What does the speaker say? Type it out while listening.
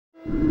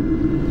And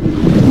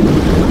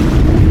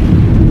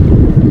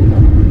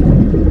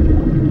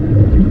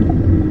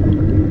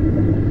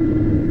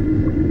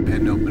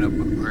open up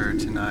with prayer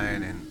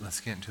tonight, and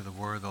let's get into the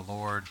word of the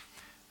Lord.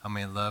 How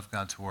many love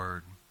God's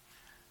word?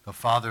 So,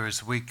 Father,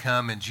 as we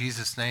come in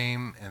Jesus'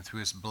 name and through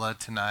his blood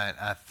tonight,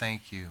 I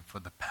thank you for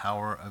the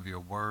power of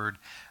your word.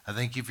 I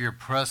thank you for your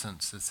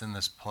presence that's in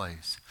this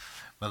place.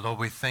 But, Lord,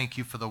 we thank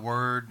you for the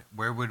word.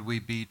 Where would we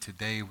be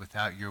today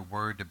without your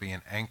word to be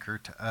an anchor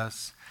to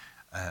us?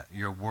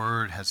 Your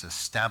word has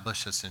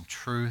established us in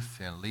truth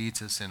and leads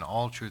us in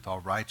all truth, all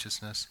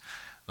righteousness.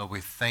 Lord,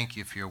 we thank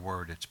you for your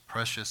word. It's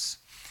precious.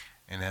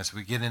 And as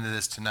we get into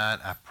this tonight,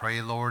 I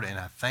pray, Lord, and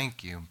I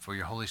thank you for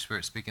your Holy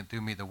Spirit speaking through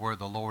me. The word of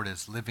the Lord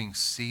is living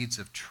seeds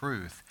of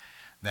truth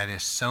that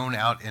is sown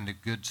out into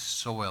good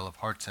soil of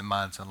hearts and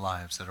minds and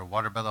lives that are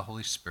watered by the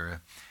Holy Spirit.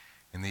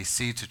 And these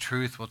seeds of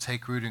truth will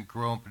take root and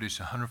grow and produce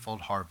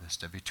 100-fold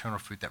harvest of eternal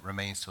fruit that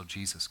remains till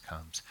Jesus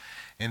comes.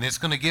 And it's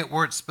going to get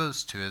where it's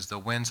supposed to as the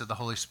winds of the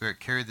Holy Spirit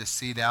carry this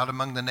seed out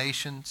among the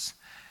nations.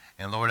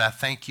 And Lord, I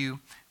thank you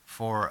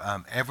for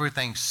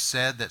everything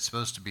said that's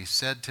supposed to be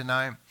said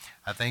tonight.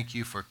 I thank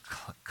you for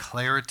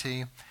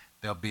clarity.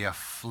 There'll be a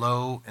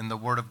flow in the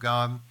Word of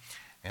God.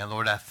 And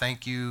Lord, I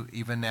thank you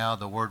even now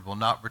the Word will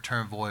not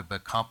return void, but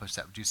accomplish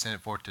that which you sent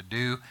it for it to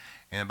do.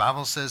 And the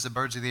Bible says the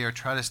birds of the air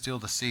try to steal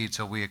the seed,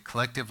 so we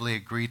collectively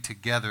agree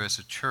together as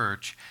a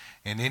church.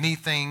 And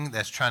anything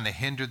that's trying to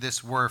hinder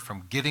this word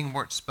from getting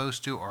where it's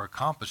supposed to or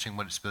accomplishing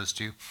what it's supposed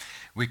to,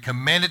 we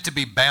command it to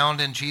be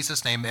bound in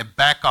Jesus' name and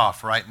back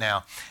off right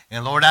now.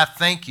 And Lord, I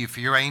thank you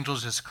for your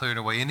angels just cleared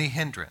away any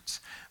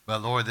hindrance.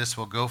 But Lord, this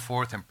will go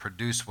forth and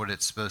produce what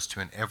it's supposed to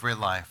in every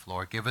life.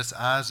 Lord, give us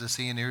eyes to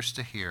see and ears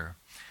to hear.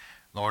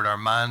 Lord, our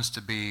minds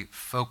to be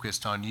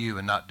focused on you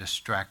and not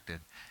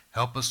distracted.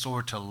 Help us,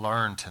 Lord, to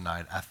learn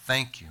tonight. I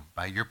thank you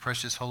by your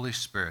precious Holy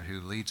Spirit who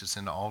leads us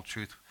into all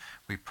truth.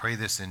 We pray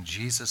this in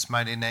Jesus'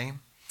 mighty name,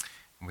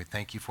 and we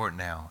thank you for it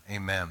now.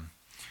 Amen.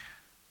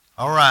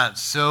 All right,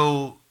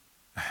 so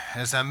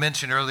as I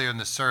mentioned earlier in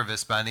the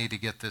service, but I need to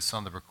get this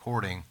on the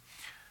recording,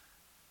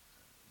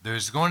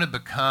 there's going to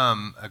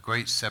become a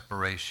great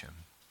separation.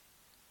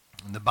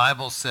 And the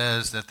Bible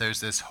says that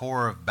there's this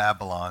whore of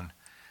Babylon,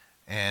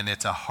 and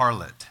it's a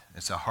harlot.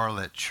 It's a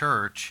harlot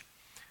church,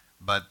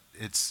 but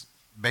it's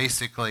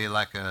basically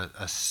like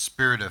a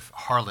spirit of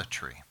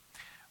harlotry,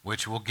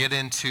 which we'll get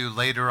into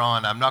later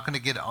on. I'm not going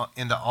to get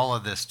into all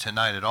of this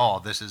tonight at all.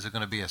 This is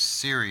going to be a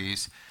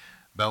series,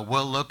 but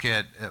we'll look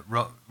at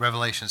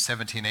Revelation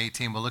 17,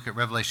 18. We'll look at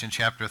Revelation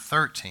chapter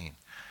 13.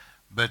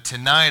 But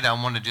tonight I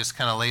want to just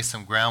kind of lay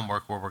some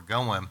groundwork where we're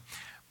going.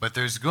 But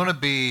there's going to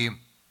be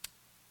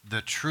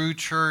the true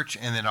church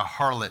and then a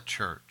harlot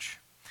church.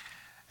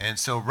 And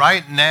so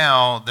right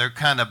now they're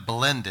kind of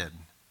blended.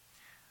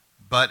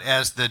 But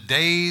as the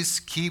days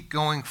keep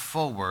going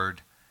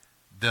forward,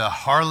 the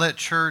harlot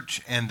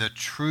church and the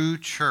true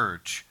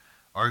church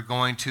are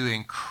going to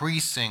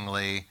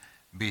increasingly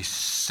be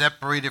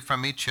separated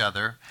from each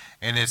other,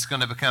 and it's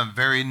going to become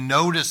very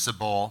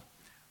noticeable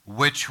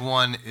which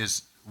one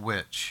is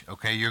which.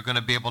 Okay, you're going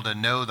to be able to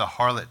know the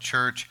harlot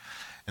church.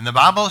 And the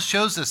Bible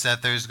shows us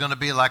that there's going to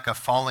be like a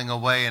falling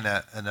away and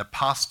an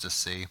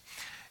apostasy,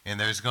 and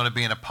there's going to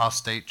be an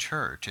apostate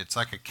church. It's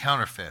like a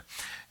counterfeit.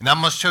 And I'm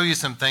going to show you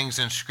some things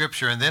in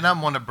Scripture, and then I'm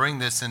going to bring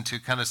this into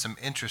kind of some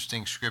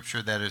interesting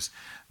Scripture that is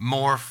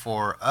more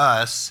for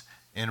us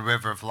in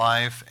River of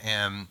Life,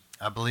 and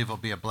I believe will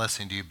be a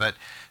blessing to you. But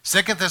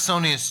 2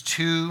 Thessalonians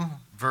 2,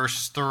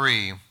 verse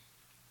 3.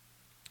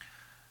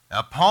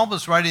 Now, Paul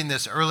was writing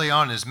this early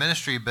on in his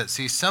ministry, but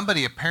see,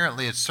 somebody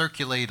apparently had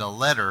circulated a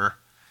letter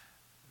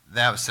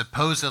that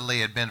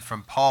supposedly had been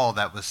from Paul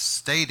that was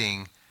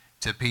stating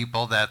to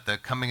people that the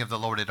coming of the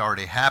Lord had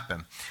already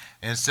happened.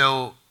 And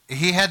so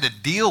he had to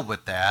deal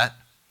with that.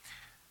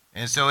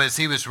 And so as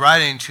he was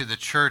writing to the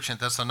church in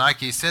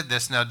Thessalonica, he said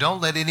this, now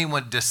don't let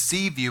anyone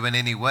deceive you in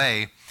any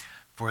way,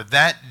 for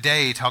that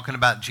day, talking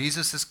about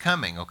Jesus is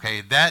coming,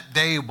 okay, that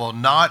day will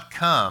not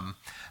come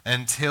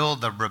until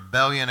the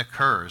rebellion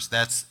occurs.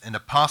 That's an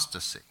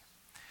apostasy.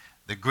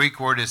 The Greek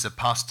word is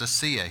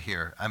apostasia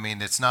here. I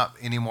mean, it's not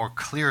any more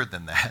clear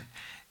than that.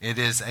 It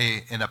is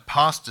an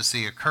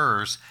apostasy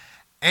occurs,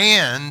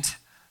 and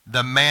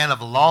the man of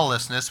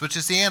lawlessness, which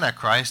is the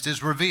Antichrist,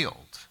 is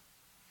revealed.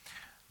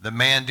 The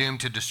man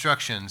doomed to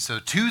destruction. So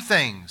two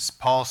things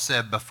Paul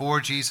said before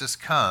Jesus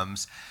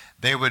comes,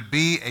 there would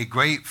be a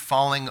great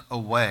falling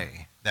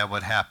away that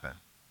would happen.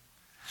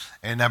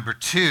 And number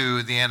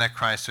two, the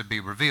Antichrist would be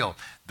revealed.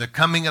 The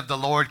coming of the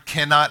Lord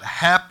cannot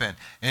happen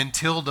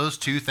until those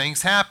two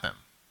things happen.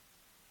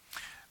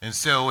 And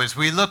so as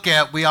we look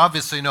at, we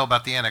obviously know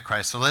about the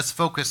Antichrist. So let's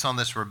focus on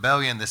this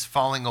rebellion, this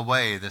falling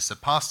away, this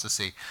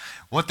apostasy.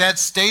 What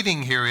that's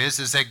stating here is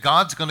that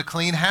God's going to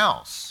clean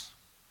house.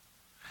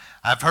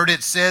 I've heard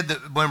it said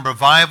that when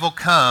revival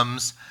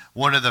comes,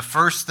 one of the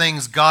first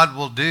things God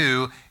will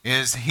do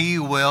is he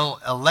will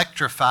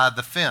electrify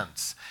the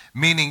fence,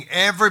 meaning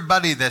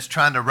everybody that's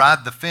trying to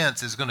ride the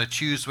fence is going to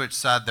choose which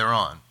side they're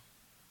on.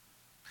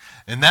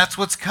 And that's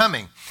what's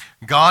coming.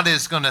 God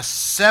is going to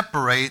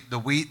separate the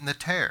wheat and the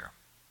tare.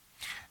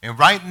 And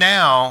right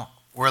now,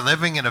 we're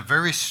living in a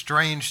very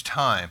strange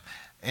time.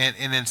 And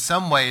in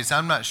some ways,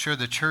 I'm not sure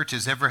the church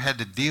has ever had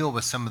to deal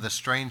with some of the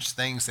strange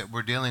things that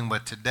we're dealing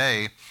with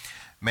today.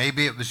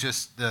 Maybe it was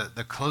just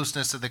the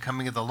closeness of the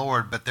coming of the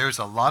Lord, but there's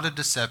a lot of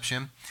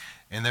deception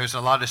and there's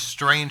a lot of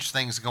strange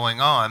things going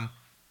on.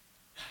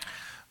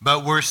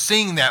 But we're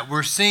seeing that.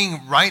 We're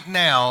seeing right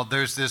now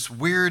there's this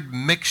weird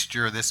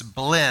mixture, this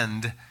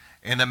blend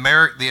in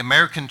the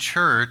American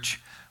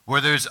church where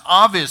there's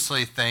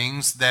obviously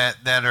things that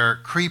are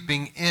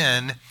creeping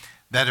in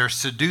that are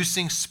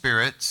seducing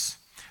spirits,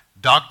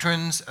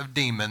 doctrines of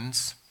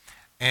demons,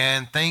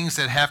 and things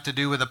that have to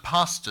do with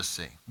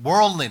apostasy,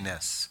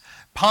 worldliness,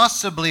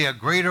 possibly a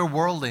greater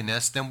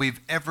worldliness than we've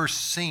ever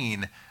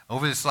seen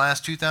over this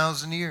last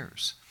 2,000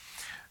 years.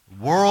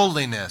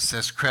 Worldliness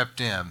has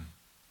crept in.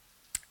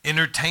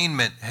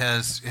 Entertainment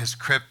has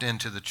crept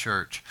into the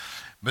church.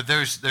 But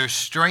there's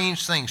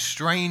strange things,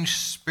 strange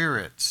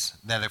spirits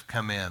that have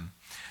come in.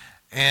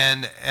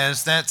 And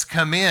as that's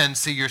come in,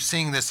 see, you're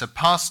seeing this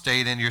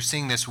apostate and you're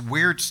seeing this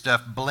weird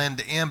stuff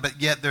blend in,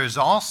 but yet there's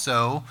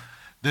also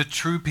the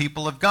true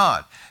people of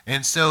God.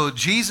 And so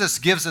Jesus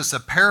gives us a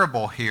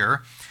parable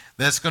here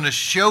that's going to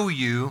show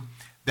you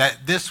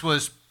that this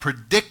was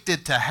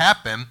predicted to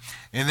happen,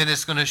 and then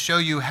it's going to show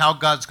you how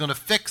God's going to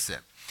fix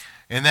it.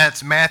 And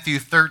that's Matthew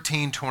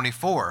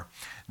 13:24.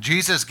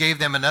 Jesus gave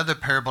them another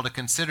parable to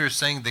consider,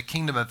 saying, the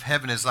kingdom of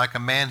heaven is like a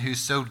man who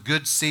sowed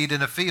good seed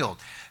in a field.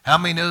 How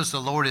many knows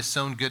the Lord has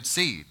sown good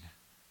seed?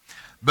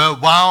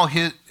 But while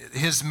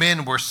his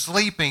men were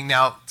sleeping,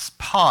 now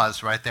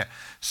pause right there.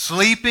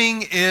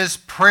 Sleeping is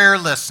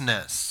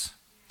prayerlessness.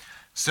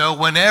 So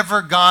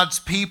whenever God's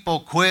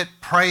people quit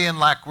praying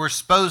like we're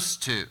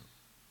supposed to,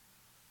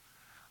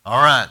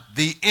 all right,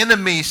 the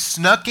enemy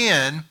snuck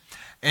in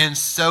and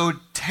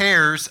sowed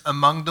tares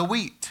among the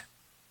wheat.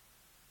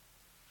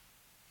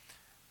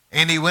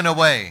 And he went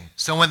away.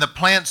 So when the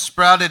plant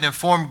sprouted and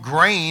formed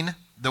grain,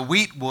 the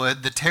wheat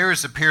would, the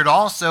tares appeared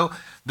also.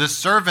 The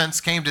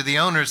servants came to the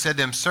owner and said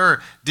to him,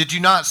 Sir, did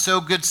you not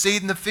sow good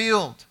seed in the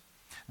field?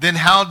 Then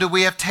how do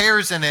we have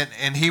tares in it?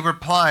 And he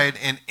replied,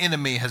 An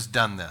enemy has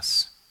done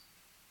this.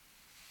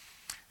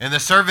 And the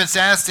servants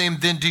asked him,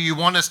 Then do you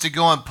want us to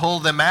go and pull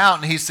them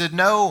out? And he said,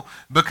 No,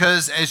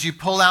 because as you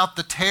pull out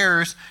the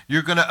tares,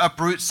 you're going to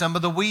uproot some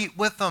of the wheat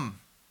with them.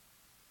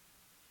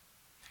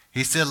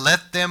 He said,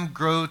 Let them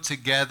grow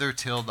together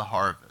till the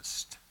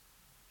harvest.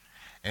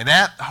 And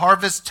at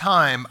harvest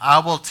time, I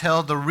will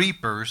tell the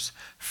reapers,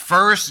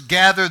 first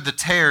gather the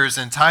tares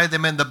and tie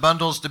them in the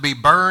bundles to be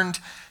burned,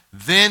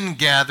 then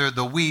gather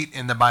the wheat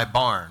in my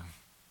barn.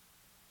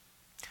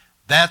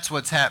 That's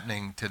what's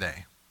happening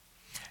today.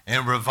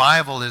 And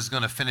revival is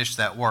going to finish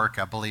that work.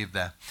 I believe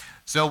that.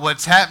 So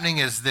what's happening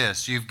is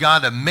this. You've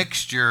got a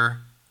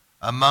mixture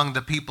among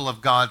the people of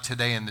God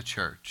today in the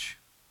church.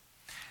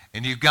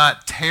 And you've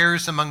got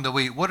tares among the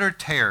wheat. What are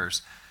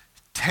tares?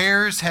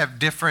 Tares have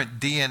different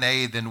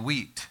DNA than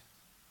wheat.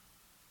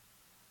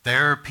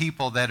 There are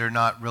people that are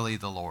not really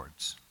the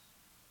Lord's.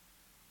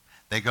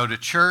 They go to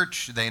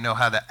church, they know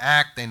how to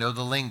act, they know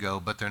the lingo,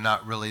 but they're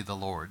not really the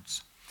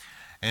Lord's.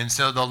 And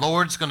so the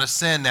Lord's going to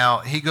send. Now,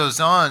 he goes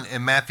on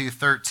in Matthew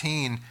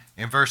 13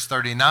 in verse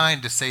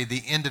 39 to say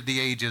the end of the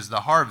age is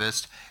the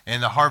harvest,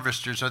 and the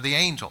harvesters are the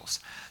angels.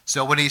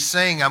 So when he's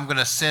saying, I'm going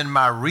to send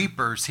my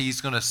reapers,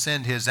 he's going to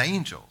send his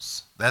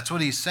angels. That's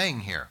what he's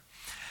saying here.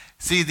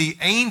 See, the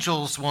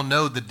angels will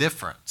know the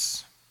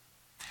difference.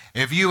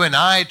 If you and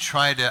I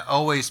try to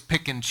always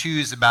pick and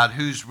choose about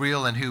who's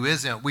real and who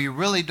isn't, we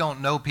really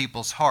don't know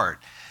people's heart.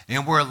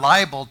 And we're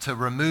liable to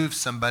remove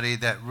somebody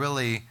that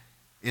really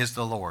is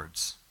the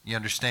Lord's. You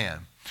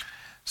understand?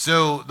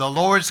 So the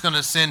Lord's going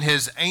to send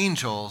his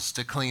angels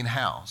to clean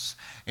house.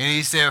 And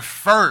he said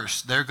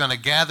first, they're going to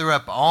gather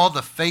up all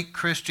the fake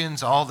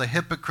Christians, all the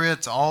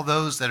hypocrites, all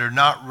those that are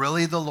not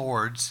really the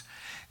Lord's,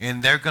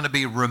 and they're going to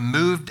be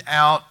removed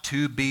out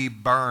to be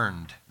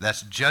burned.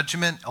 That's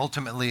judgment,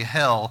 ultimately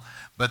hell,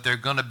 but they're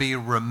going to be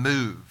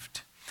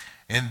removed.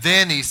 And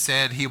then he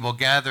said he will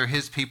gather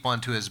his people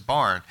into his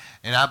barn.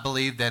 And I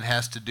believe that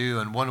has to do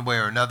in one way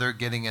or another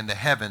getting into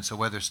heaven. So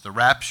whether it's the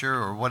rapture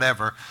or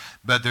whatever,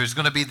 but there's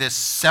going to be this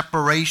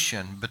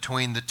separation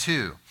between the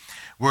two.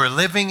 We're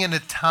living in a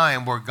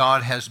time where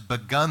God has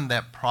begun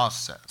that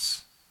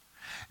process.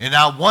 And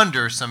I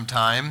wonder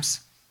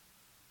sometimes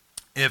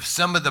if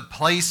some of the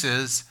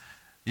places,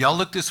 y'all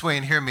look this way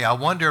and hear me, I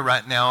wonder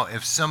right now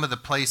if some of the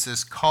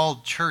places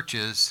called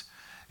churches,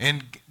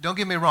 and don't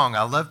get me wrong,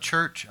 I love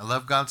church, I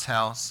love God's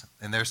house,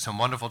 and there's some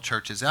wonderful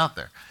churches out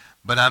there.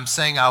 But I'm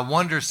saying I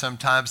wonder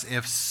sometimes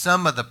if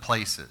some of the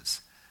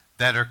places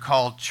that are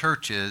called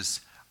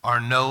churches are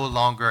no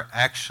longer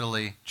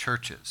actually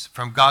churches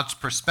from God's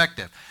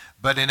perspective,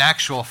 but in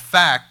actual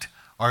fact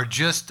are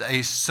just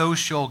a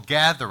social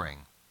gathering.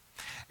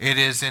 It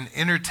is an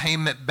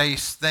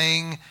entertainment-based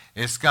thing.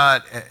 It's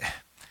got,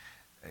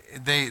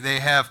 they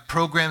have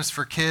programs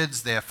for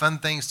kids. They have fun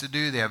things to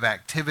do. They have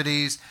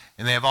activities,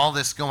 and they have all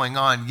this going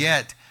on.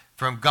 Yet,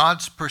 from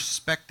God's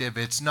perspective,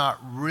 it's not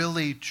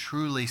really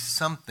truly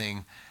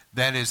something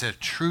that is a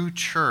true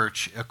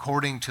church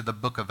according to the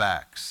book of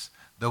Acts,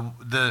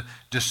 the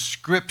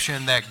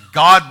description that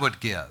God would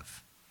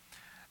give.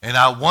 And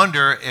I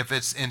wonder if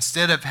it's,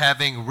 instead of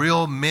having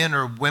real men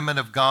or women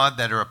of God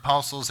that are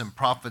apostles and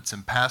prophets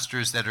and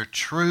pastors that are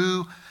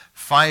true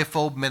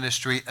fivefold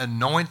ministry,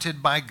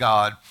 anointed by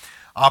God,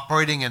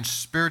 operating in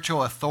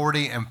spiritual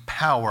authority and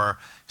power,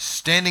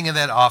 standing in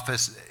that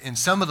office, in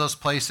some of those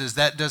places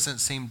that doesn't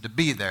seem to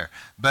be there,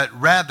 but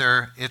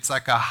rather it's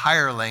like a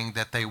hireling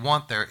that they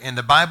want there. And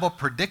the Bible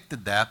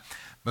predicted that,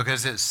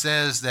 because it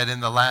says that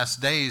in the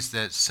last days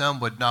that some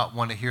would not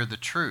want to hear the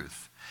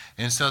truth.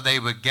 And so they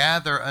would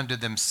gather unto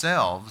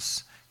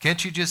themselves.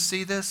 Can't you just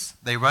see this?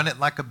 They run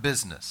it like a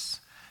business.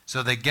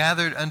 So they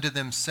gathered unto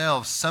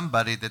themselves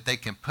somebody that they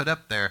can put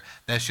up there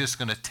that's just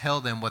going to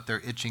tell them what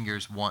their itching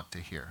ears want to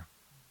hear.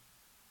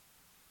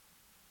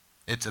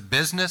 It's a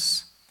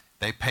business.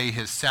 They pay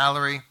his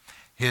salary.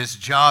 His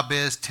job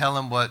is tell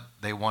them what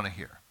they want to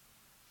hear.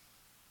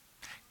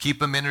 Keep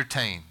them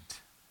entertained.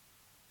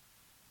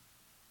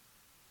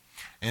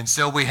 And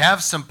so we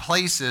have some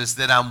places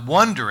that I'm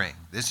wondering,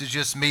 this is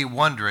just me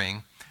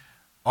wondering,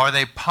 are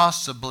they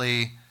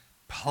possibly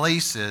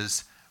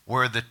places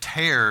where the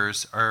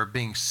tares are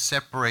being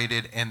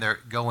separated and they're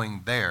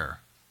going there,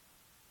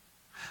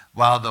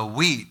 while the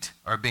wheat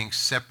are being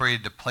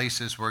separated to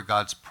places where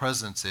God's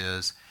presence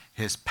is,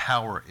 his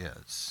power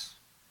is.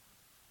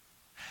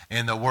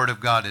 And the word of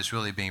God is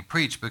really being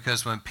preached,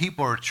 because when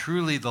people are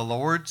truly the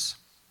Lord's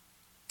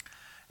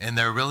and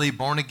they're really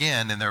born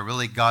again and they're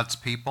really God's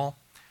people,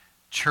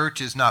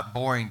 church is not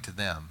boring to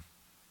them.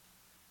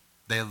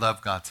 They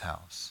love God's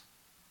house.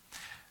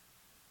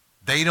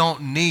 They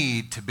don't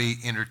need to be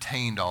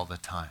entertained all the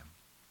time.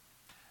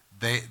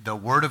 The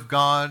Word of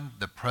God,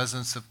 the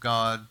presence of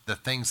God, the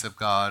things of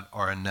God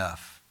are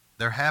enough.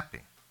 They're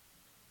happy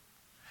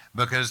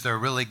because they're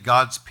really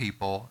God's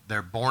people.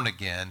 They're born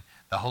again.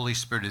 The Holy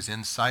Spirit is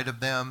inside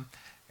of them,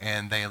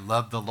 and they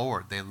love the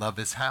Lord. They love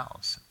his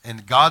house.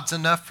 And God's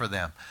enough for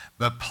them.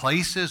 But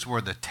places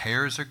where the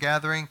tares are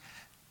gathering,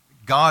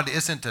 God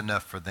isn't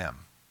enough for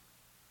them.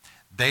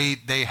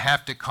 They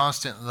have to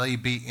constantly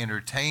be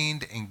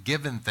entertained and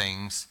given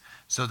things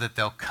so that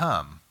they'll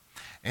come.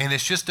 And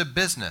it's just a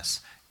business.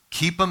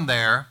 Keep them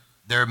there.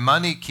 Their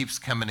money keeps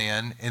coming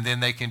in, and then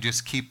they can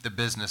just keep the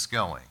business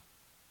going.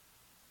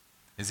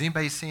 Is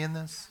anybody seeing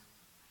this?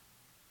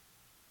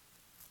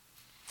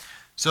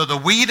 So the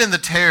wheat and the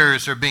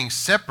tares are being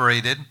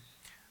separated,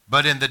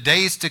 but in the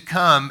days to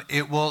come,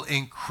 it will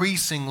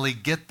increasingly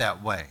get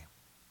that way.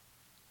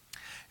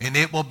 And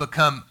it will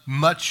become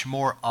much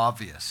more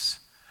obvious.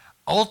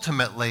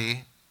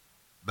 Ultimately,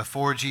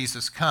 before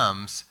Jesus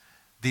comes,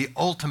 the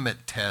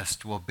ultimate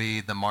test will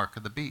be the mark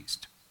of the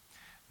beast.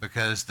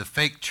 Because the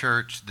fake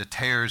church, the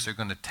tares, are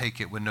going to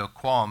take it with no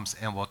qualms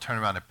and will turn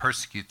around and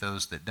persecute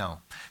those that don't.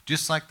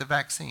 Just like the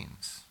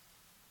vaccines.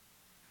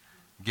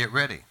 Get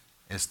ready.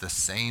 It's the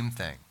same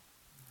thing.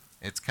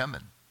 It's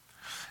coming.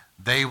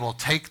 They will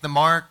take the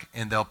mark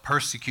and they'll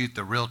persecute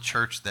the real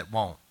church that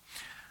won't.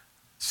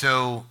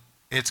 So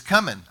it's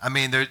coming. I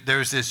mean,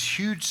 there's this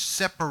huge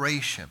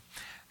separation.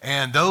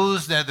 And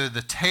those that are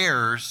the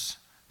tares,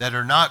 that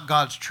are not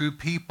God's true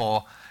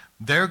people,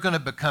 they're going to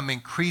become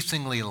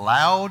increasingly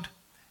loud,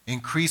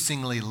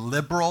 increasingly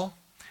liberal.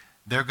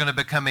 They're going to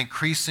become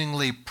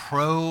increasingly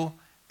pro-LGBT,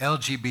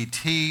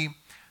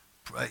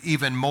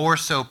 even more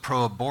so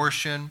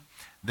pro-abortion.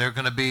 They're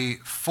going to be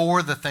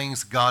for the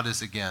things God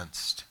is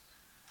against.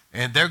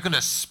 And they're going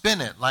to spin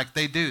it like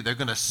they do. They're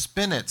going to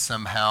spin it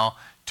somehow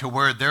to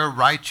where they're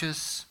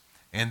righteous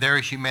and they're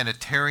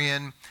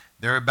humanitarian.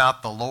 They're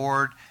about the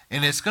Lord.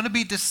 And it's going to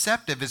be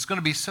deceptive. It's going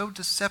to be so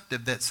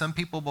deceptive that some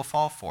people will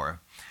fall for it.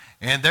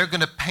 And they're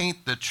going to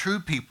paint the true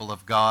people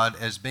of God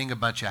as being a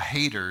bunch of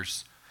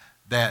haters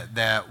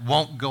that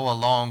won't go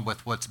along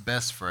with what's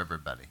best for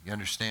everybody. You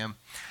understand?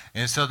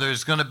 And so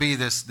there's going to be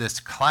this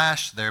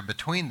clash there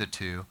between the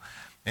two.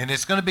 And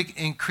it's going to be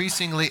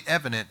increasingly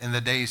evident in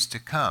the days to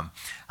come.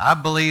 I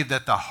believe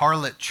that the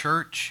Harlot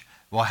church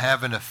will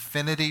have an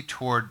affinity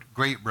toward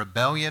great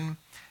rebellion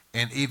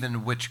and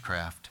even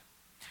witchcraft.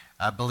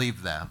 I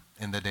believe that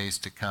in the days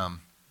to come.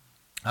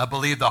 I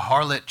believe the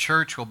Harlot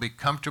church will be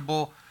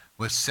comfortable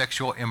with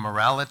sexual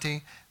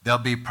immorality. There'll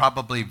be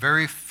probably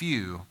very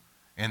few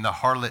in the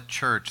Harlot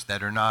church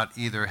that are not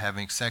either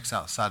having sex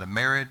outside of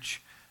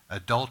marriage,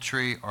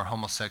 adultery, or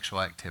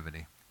homosexual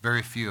activity.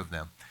 Very few of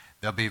them.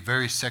 They'll be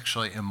very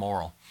sexually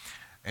immoral.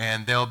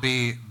 And they'll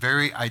be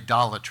very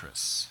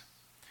idolatrous.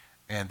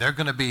 And they're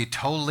going to be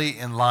totally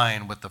in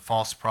line with the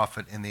false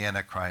prophet and the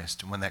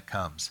Antichrist when that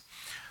comes.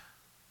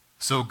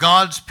 So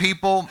God's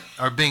people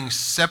are being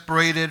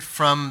separated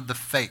from the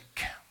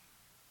fake.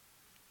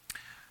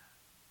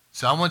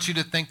 So I want you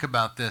to think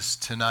about this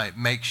tonight.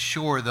 Make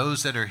sure,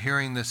 those that are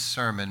hearing this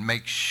sermon,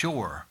 make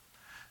sure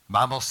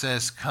Bible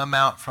says, come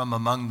out from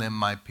among them,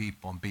 my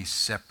people, and be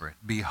separate.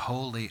 Be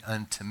holy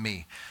unto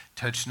me.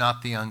 Touch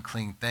not the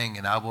unclean thing,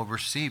 and I will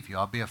receive you.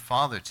 I'll be a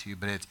father to you.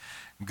 But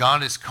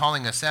God is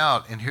calling us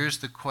out. And here's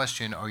the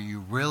question. Are you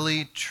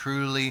really,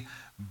 truly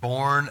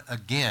born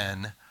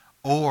again,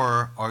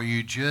 or are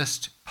you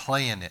just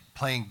playing it,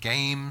 playing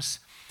games?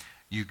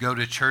 You go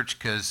to church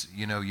because,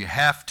 you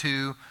have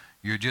to.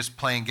 You're just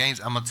playing games.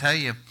 I'm going to tell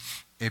you,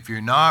 if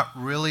you're not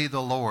really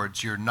the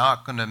Lord's, you're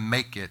not going to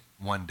make it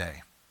one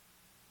day.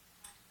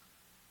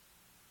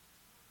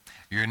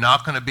 You're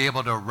not going to be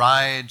able to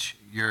ride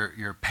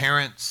your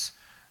parents,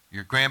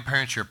 your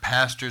grandparents, your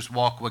pastors'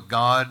 walk with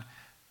God.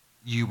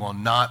 You will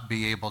not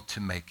be able to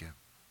make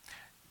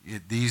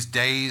it. These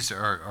days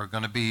are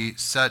going to be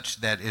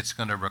such that it's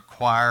going to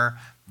require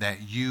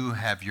that you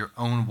have your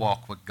own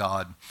walk with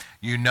God.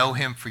 You know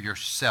him for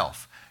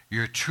yourself.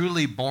 You're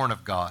truly born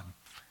of God,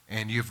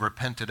 and you've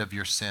repented of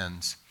your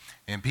sins.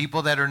 And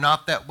people that are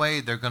not that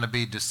way, they're going to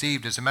be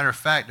deceived. As a matter of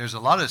fact, there's a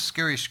lot of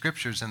scary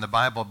scriptures in the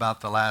Bible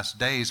about the last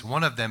days.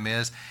 One of them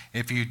is,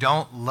 if you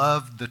don't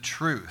love the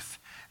truth.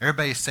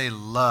 Everybody say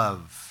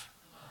love.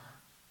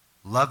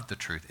 Love the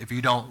truth. If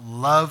you don't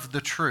love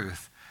the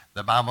truth,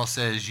 the Bible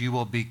says you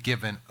will be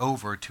given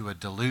over to a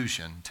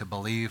delusion to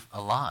believe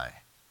a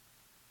lie.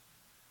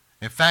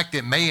 In fact,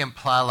 it may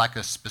imply like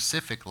a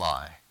specific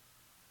lie.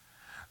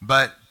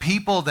 But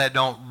people that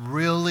don't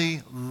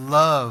really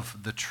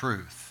love the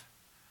truth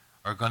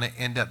are going to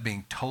end up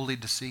being totally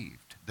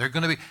deceived. They're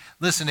going to be,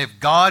 listen,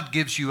 if God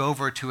gives you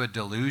over to a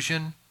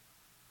delusion,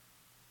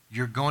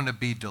 you're going to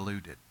be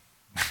deluded.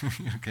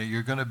 Okay,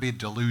 you're going to be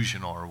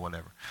delusional or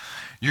whatever.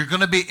 You're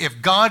going to be,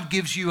 if God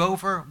gives you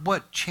over,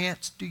 what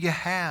chance do you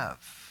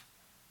have?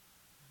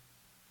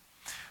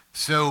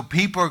 So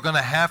people are going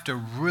to have to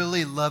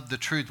really love the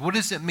truth. What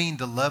does it mean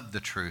to love the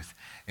truth?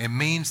 It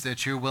means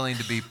that you're willing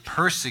to be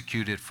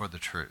persecuted for the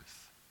truth.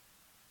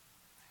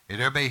 Did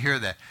everybody hear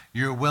that?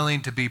 You're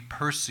willing to be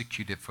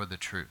persecuted for the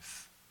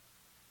truth.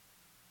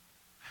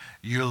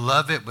 You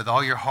love it with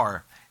all your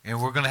heart.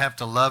 And we're going to have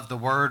to love the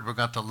word. We're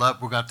going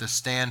to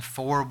stand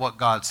for what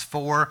God's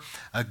for,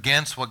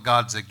 against what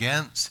God's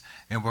against,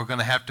 and we're going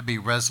to have to be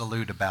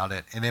resolute about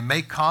it. And it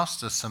may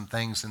cost us some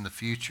things in the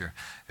future.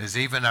 As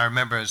even I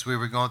remember as we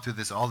were going through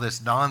all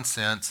this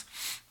nonsense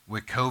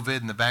with COVID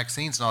and the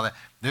vaccines and all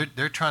that,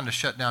 they're trying to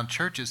shut down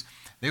churches.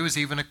 There was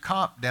even a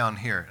cop down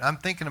here. I'm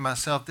thinking to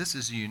myself, this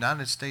is the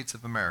United States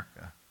of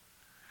America.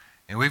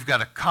 And we've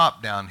got a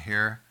cop down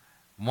here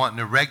wanting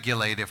to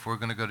regulate if we're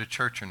going to go to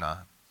church or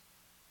not.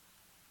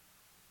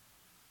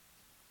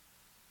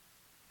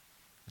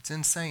 It's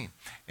insane.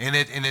 And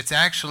it's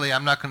actually,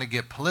 I'm not going to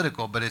get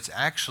political, but it's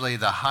actually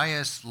the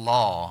highest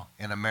law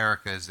in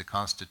America is the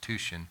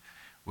Constitution,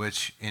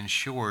 which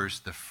ensures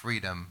the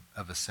freedom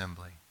of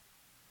assembly.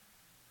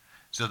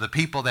 So the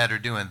people that are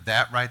doing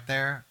that right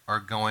there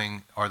are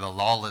the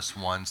lawless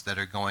ones that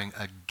are going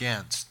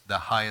against the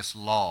highest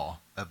law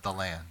of the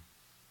land.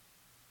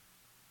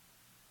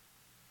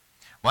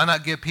 Why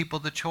not give people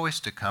the choice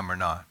to come or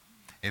not?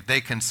 If they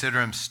consider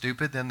them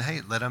stupid, then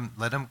hey, let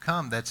them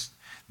come. That's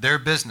their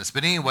business.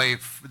 But anyway,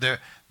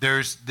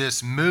 there's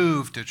this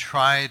move to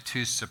try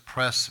to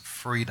suppress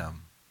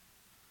freedom.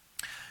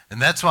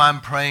 And that's why I'm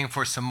praying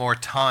for some more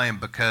time,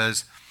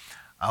 because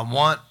I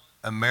want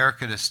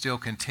America to still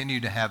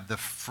continue to have the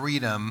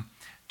freedom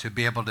to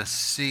be able to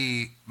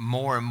see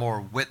more and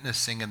more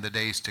witnessing in the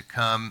days to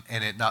come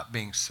and it not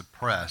being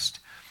suppressed.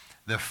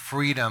 The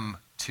freedom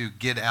to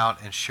get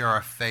out and share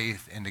our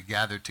faith and to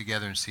gather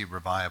together and see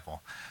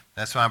revival.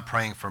 That's why I'm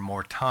praying for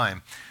more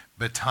time.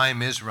 But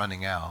time is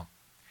running out.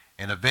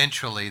 And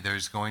eventually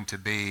there's going to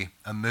be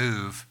a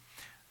move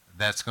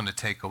that's going to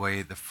take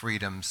away the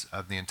freedoms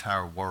of the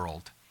entire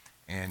world.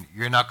 And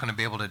you're not going to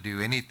be able to do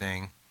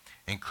anything,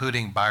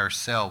 including buy or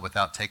sell,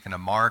 without taking a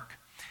mark.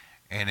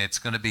 And it's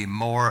going to be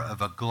more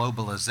of a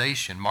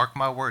globalization. Mark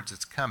my words,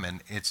 it's coming.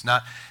 It's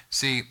not,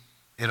 see,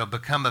 it'll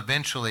become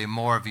eventually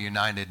more of a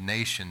United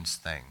Nations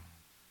thing.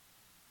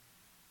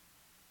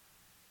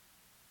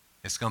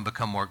 It's going to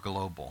become more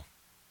global.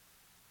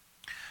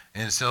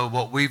 And so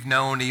what we've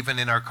known even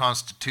in our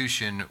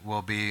Constitution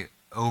will be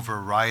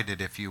overridden,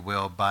 if you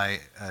will, by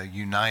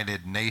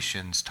United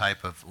Nations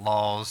type of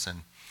laws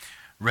and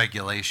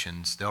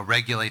regulations. They'll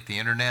regulate the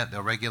internet.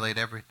 They'll regulate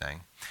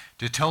everything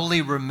to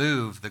totally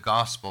remove the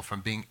gospel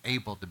from being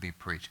able to be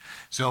preached.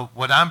 So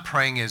what I'm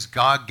praying is,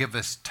 God, give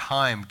us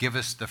time, give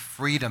us the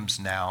freedoms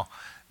now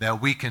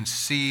that we can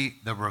see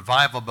the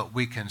revival, but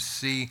we can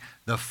see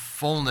the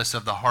fullness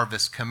of the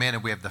harvest come in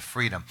and we have the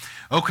freedom.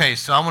 Okay,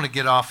 so I want to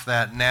get off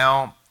that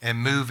now and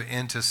move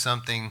into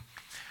something.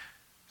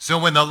 So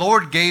when the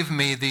Lord gave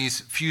me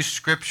these few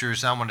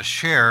scriptures I want to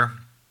share,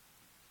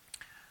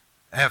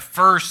 at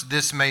first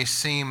this may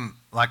seem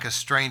like a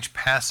strange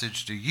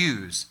passage to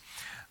use,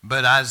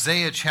 but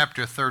Isaiah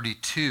chapter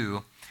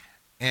 32,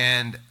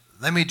 and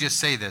let me just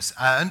say this.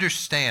 I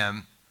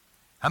understand,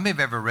 how many have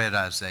ever read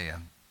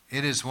Isaiah?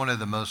 It is one of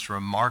the most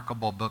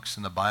remarkable books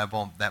in the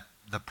Bible. That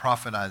the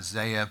prophet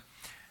Isaiah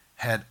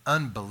had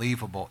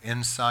unbelievable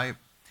insight.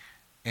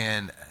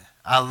 And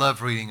I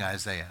love reading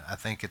Isaiah. I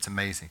think it's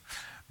amazing.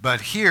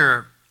 But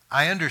here,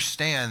 I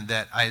understand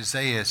that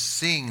Isaiah is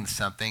seeing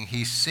something.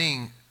 He's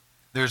seeing,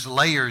 there's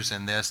layers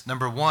in this.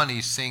 Number one,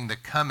 he's seeing the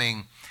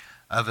coming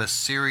of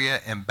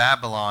Assyria and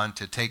Babylon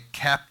to take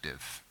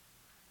captive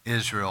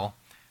Israel.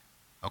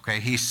 Okay,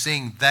 he's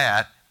seeing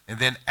that. And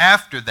then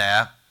after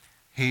that,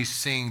 he's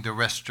seeing the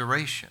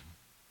restoration.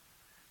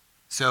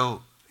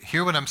 So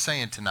hear what I'm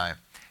saying tonight.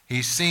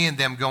 He's seeing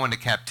them go into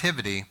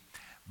captivity,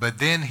 but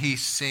then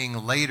he's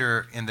seeing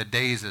later in the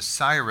days of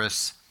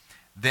Cyrus,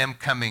 them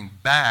coming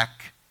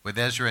back with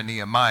Ezra and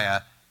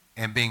Nehemiah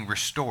and being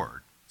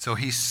restored. So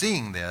he's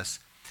seeing this.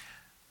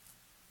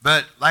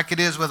 But like it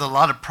is with a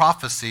lot of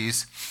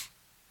prophecies,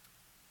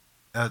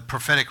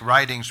 prophetic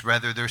writings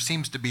rather, there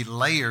seems to be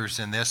layers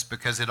in this,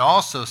 because it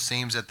also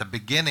seems at the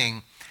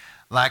beginning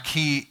like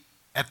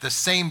at the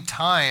same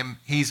time,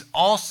 he's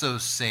also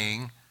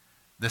seeing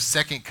the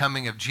second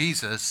coming of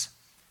Jesus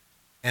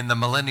and the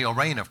millennial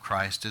reign of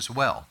Christ as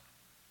well.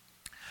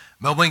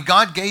 But when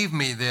God gave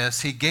me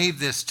this, he gave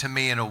this to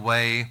me in a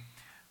way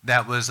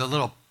that was a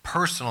little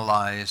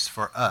personalized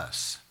for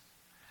us.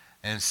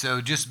 And so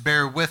just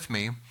bear with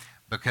me,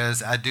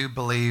 because I do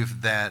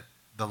believe that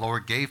the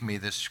Lord gave me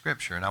this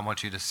scripture, and I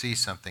want you to see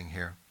something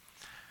here.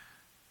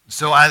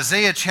 So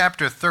Isaiah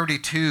chapter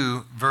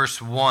 32,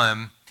 verse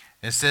 1,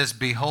 it says,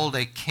 "Behold,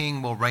 a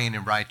king will reign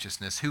in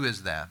righteousness." Who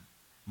is that?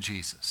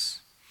 Jesus.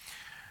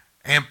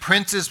 "And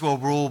princes will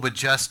rule with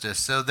justice."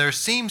 So there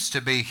seems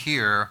to be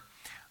here,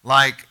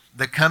 like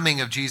the coming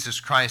of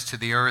Jesus Christ to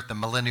the earth, the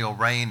millennial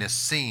reign is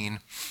seen.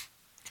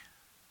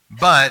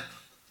 But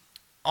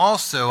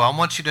also, I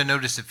want you to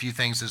notice a few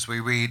things as we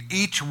read.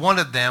 "Each one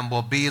of them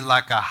will be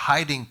like a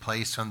hiding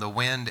place from the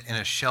wind and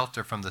a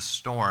shelter from the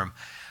storm,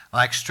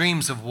 like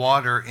streams of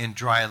water in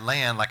dry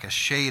land, like a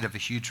shade of a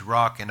huge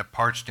rock in a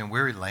parched and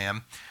weary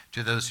land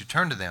to those who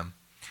turn to them.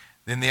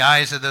 Then the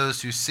eyes of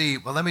those who see."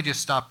 Well, let me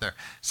just stop there.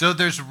 So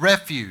there's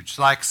refuge,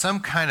 like some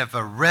kind of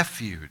a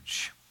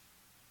refuge.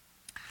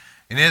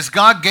 And as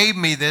God gave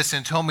me this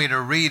and told me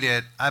to read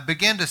it, I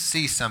began to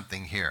see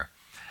something here.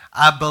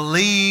 I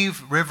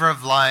believe, River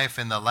of Life,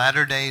 in the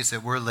latter days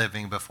that we're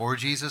living before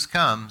Jesus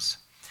comes,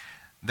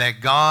 that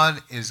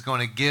God is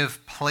going to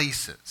give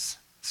places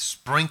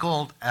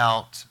sprinkled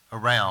out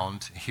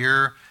around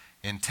here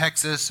in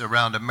Texas,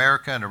 around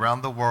America, and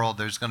around the world.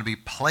 There's going to be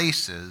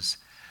places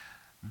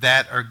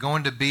that are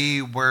going to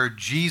be where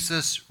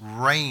Jesus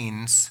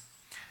reigns.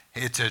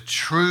 It's a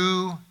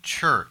true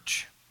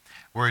church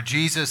where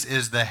Jesus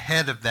is the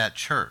head of that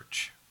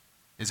church.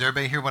 Is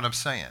everybody hear what I'm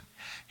saying?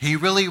 He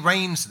really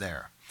reigns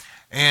there.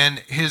 And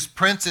his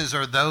princes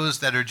are those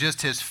that are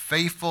just his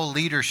faithful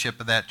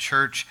leadership of that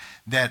church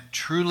that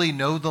truly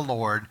know the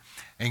Lord.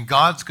 And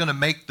God's going to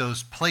make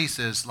those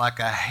places like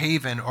a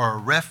haven or a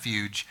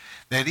refuge,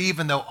 that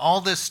even though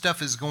all this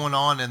stuff is going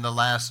on in the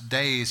last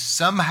days,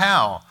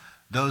 somehow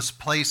those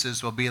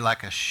places will be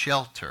like a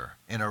shelter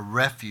and a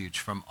refuge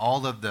from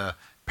all of the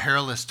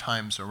perilous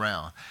times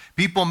around.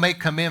 People may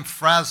come in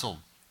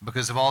frazzled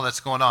because of all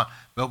that's going on,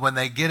 but when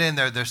they get in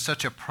there, there's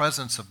such a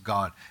presence of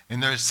God,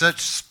 and there's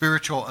such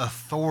spiritual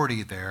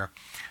authority there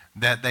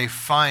that they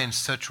find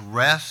such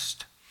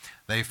rest,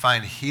 they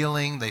find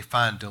healing, they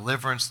find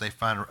deliverance, they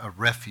find a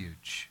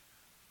refuge.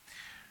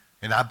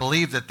 And I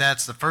believe that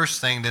that's the first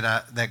thing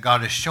that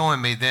God is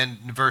showing me.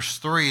 Then verse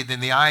 3, "Then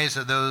the eyes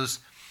of those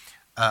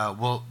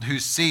who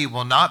see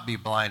will not be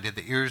blinded.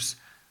 The ears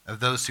of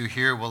those who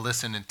hear will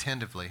listen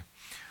attentively."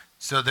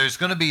 So there's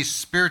going to be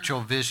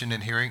spiritual vision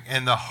and hearing,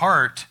 and the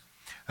heart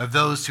of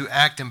those who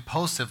act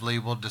impulsively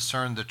will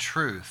discern the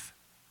truth.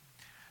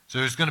 So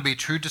there's going to be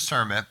true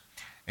discernment,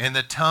 and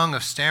the tongue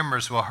of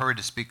stammerers will hurry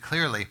to speak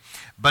clearly.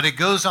 But it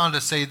goes on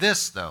to say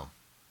this, though.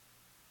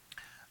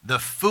 "The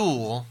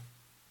fool,"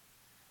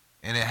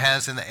 and it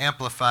has in the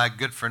Amplified,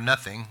 "good for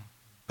nothing,"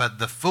 but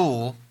the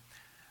fool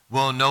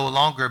will no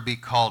longer be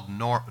called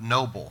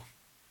noble.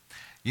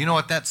 You know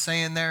what that's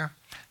saying there?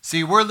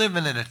 See, we're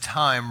living in a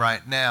time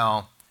right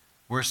now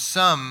where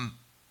some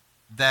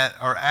that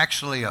are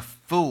actually a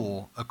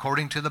fool,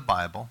 according to the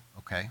Bible,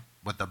 okay,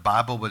 what the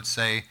Bible would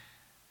say,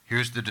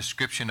 here's the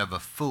description of a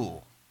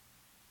fool.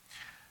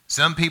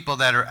 Some people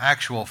that are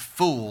actual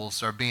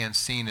fools are being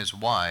seen as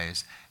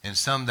wise, and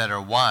some that are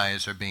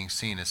wise are being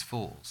seen as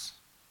fools.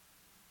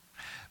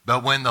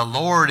 But when the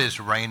Lord is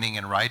reigning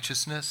in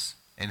righteousness,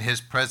 and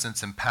his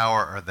presence and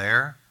power are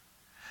there,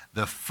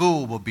 the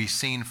fool will be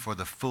seen for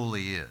the fool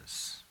he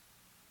is.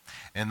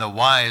 And the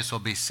wise will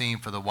be seen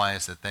for the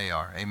wise that they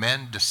are.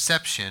 Amen?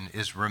 Deception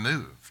is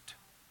removed.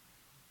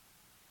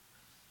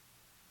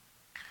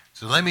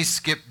 So let me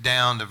skip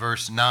down to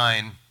verse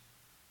 9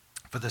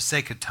 for the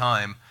sake of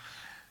time.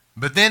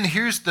 But then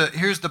here's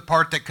the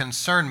part that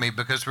concerned me,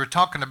 because we're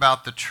talking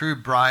about the true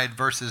bride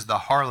versus the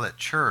harlot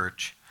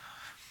church.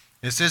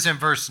 It says in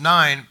verse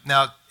 9,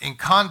 now in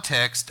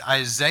context,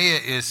 Isaiah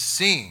is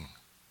seeing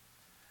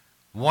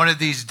one of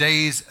these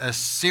days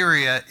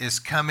Assyria is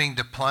coming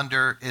to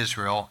plunder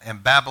Israel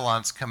and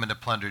Babylon's coming to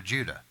plunder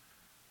Judah.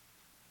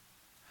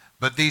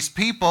 But these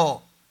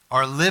people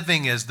are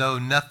living as though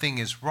nothing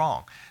is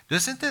wrong.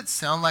 Doesn't that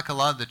sound like a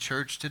lot of the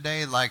church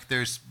today? Like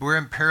we're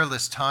in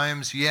perilous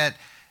times, yet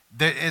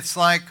it's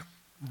like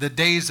the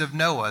days of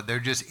Noah. They're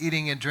just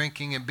eating and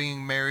drinking and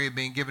being merry,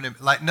 being given,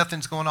 like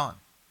nothing's going on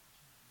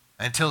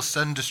until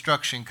sudden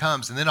destruction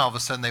comes. And then all of a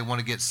sudden they want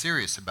to get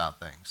serious about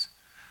things.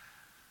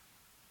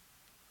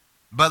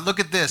 But look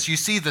at this. You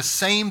see the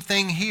same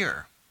thing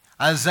here.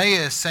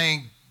 Isaiah is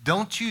saying,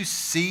 don't you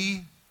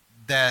see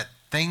that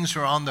things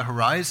are on the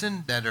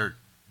horizon that are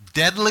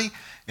deadly?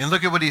 And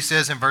look at what he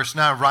says in verse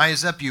 9.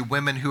 Rise up, you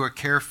women who are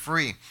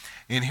carefree,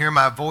 and hear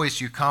my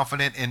voice, you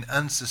confident and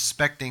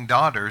unsuspecting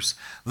daughters.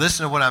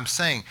 Listen to what I'm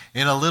saying.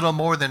 In a little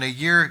more than a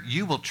year,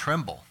 you will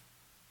tremble.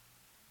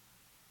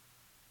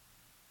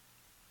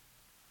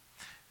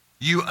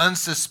 You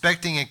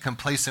unsuspecting and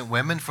complacent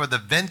women, for the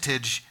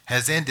vintage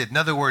has ended. In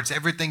other words,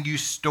 everything you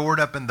stored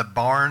up in the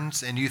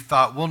barns and you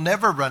thought, we'll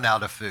never run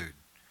out of food.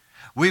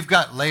 We've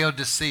got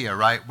Laodicea,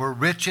 right? We're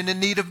rich and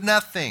in need of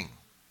nothing.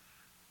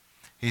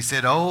 He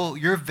said, oh,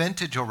 your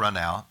vintage will run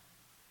out.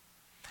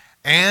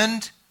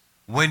 And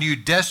when you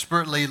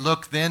desperately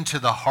look then to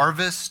the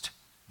harvest,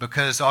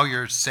 because all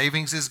your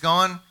savings is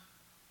gone,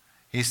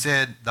 he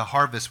said, the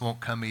harvest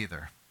won't come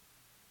either.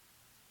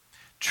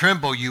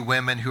 Tremble, you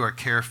women who are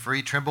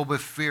carefree. Tremble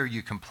with fear,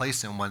 you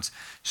complacent ones.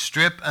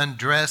 Strip,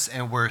 undress,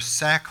 and wear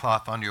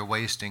sackcloth on your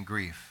waist in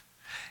grief.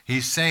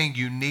 He's saying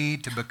you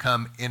need to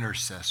become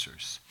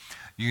intercessors.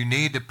 You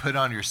need to put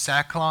on your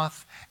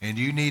sackcloth, and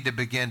you need to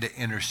begin to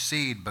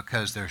intercede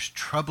because there's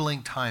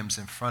troubling times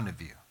in front of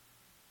you.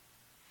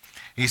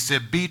 He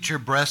said, beat your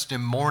breast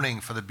in mourning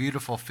for the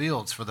beautiful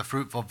fields, for the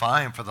fruitful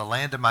vine, for the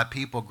land of my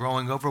people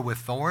growing over with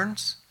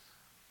thorns.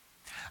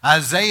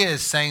 Isaiah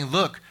is saying,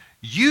 look,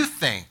 you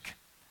think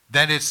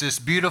that it's this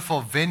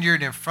beautiful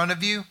vineyard in front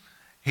of you.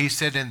 He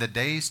said, in the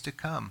days to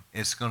come,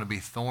 it's going to be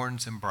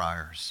thorns and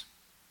briars.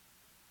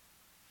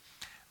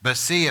 But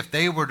see, if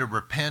they were to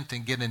repent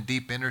and get in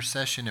deep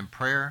intercession and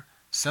prayer,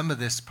 some of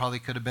this probably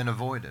could have been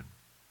avoided.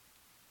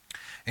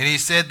 And he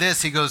said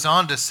this, he goes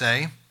on to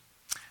say,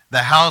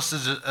 the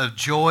houses of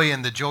joy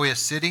in the joyous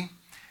city,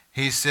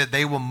 he said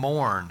they will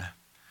mourn.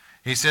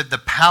 He said the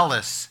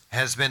palace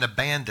has been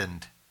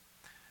abandoned,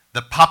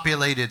 the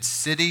populated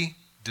city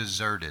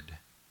deserted.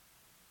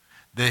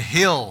 The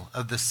hill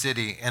of the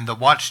city and the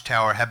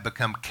watchtower have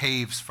become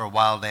caves for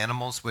wild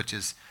animals, which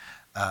is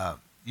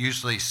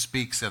usually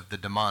speaks of the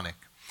demonic.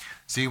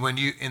 See, when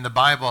you in the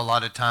Bible, a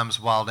lot of times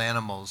wild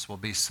animals will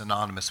be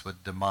synonymous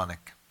with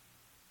demonic.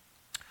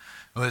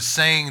 It was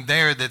saying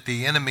there that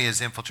the enemy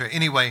is infiltrated.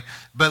 Anyway,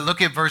 but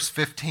look at verse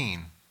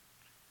 15.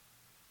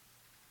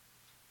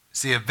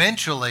 See,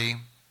 eventually,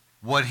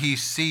 what he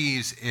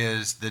sees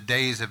is the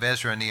days of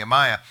Ezra and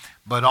Nehemiah,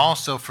 but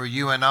also for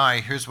you and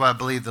I, here's what I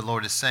believe the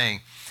Lord is saying.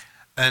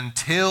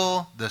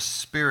 Until the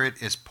Spirit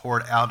is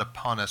poured out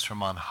upon us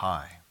from on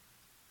high,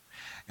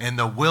 and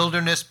the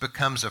wilderness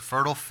becomes a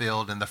fertile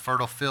field, and the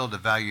fertile field a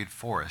valued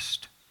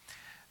forest,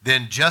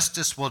 then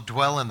justice will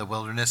dwell in the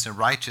wilderness, and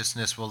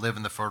righteousness will live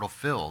in the fertile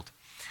field.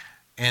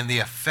 And the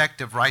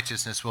effect of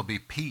righteousness will be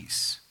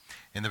peace,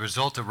 and the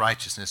result of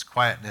righteousness,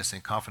 quietness,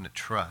 and confident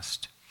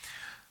trust.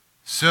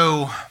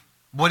 So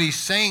what he's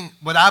saying,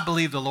 what I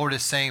believe the Lord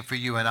is saying for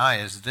you and I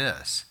is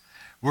this.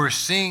 We're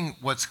seeing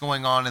what's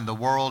going on in the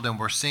world, and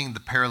we're seeing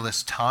the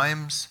perilous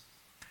times.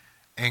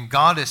 And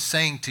God is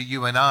saying to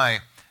you and I,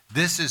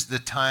 this is the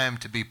time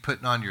to be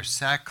putting on your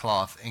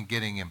sackcloth and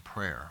getting in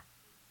prayer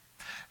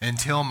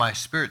until my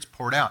Spirit's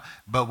poured out.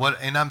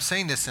 And I'm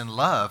saying this in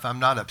love. I'm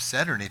not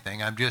upset or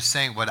anything. I'm just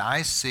saying what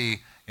I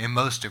see in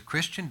most of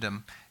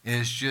Christendom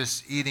is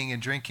just eating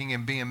and drinking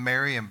and being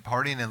merry and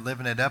partying and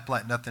living it up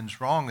like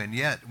nothing's wrong, and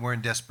yet we're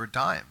in desperate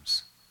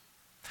times.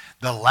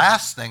 The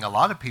last thing a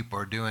lot of people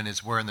are doing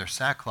is wearing their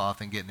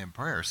sackcloth and getting in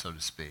prayer, so to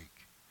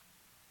speak.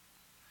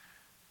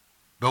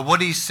 But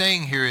what he's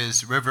saying here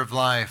is, River of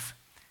Life,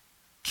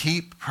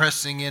 keep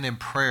pressing in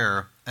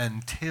prayer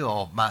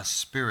until my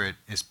Spirit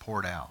is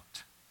poured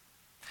out.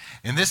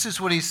 And this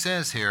is what he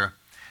says here,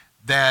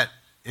 that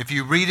if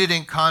you read it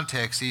in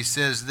context, he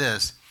says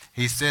this.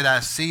 He said,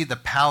 I see the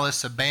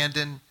palace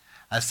abandoned.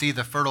 I see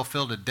the fertile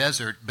field a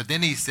desert. But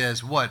then he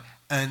says what?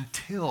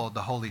 Until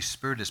the Holy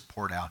Spirit is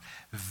poured out.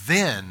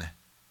 Then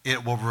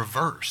it will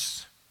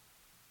reverse.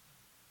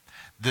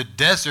 The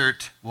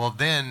desert will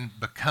then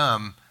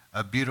become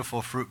a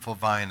beautiful, fruitful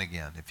vine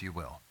again, if you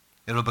will.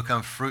 It'll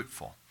become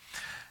fruitful.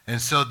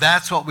 And so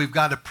that's what we've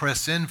got to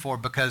press in for,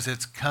 because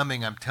it's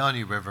coming. I'm telling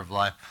you, River of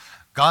Life,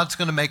 God's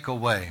going to make a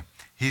way.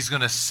 He's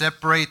going to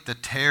separate the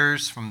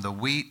tares from the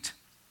wheat.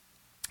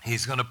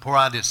 He's going to pour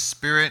out his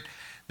Spirit.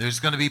 There's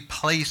going to be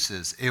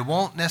places. It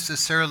won't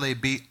necessarily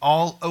be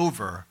all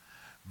over,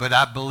 but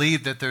I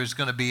believe that there's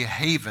going to be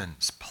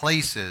havens,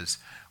 places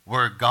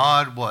where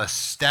God will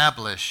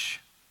establish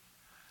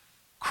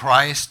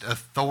Christ's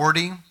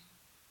authority.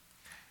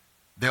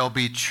 There'll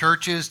be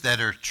churches that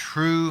are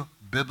true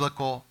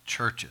biblical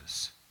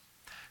churches.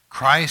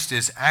 Christ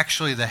is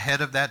actually the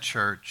head of that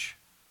church.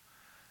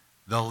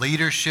 The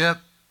leadership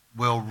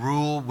will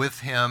rule with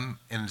him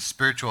in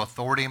spiritual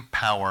authority and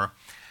power.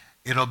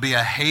 It'll be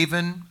a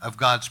haven of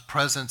God's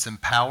presence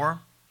and power.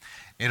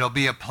 It'll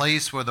be a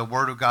place where the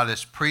Word of God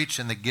is preached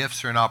and the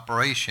gifts are in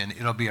operation.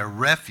 It'll be a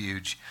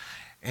refuge.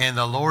 And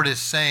the Lord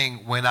is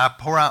saying, when I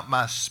pour out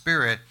my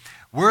Spirit,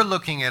 we're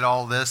looking at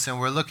all this and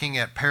we're looking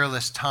at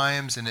perilous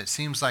times, and it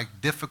seems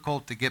like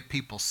difficult to get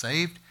people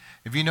saved.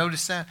 Have you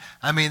noticed that?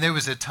 I mean, there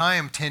was a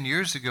time 10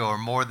 years ago or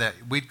more that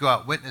we'd go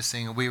out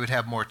witnessing and we would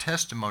have more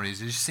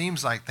testimonies. It just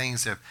seems like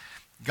things have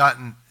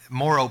gotten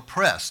more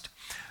oppressed.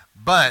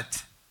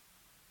 But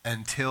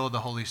until the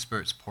Holy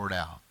Spirit's poured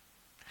out,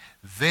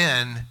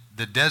 then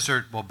the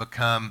desert will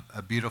become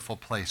a beautiful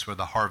place where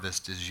the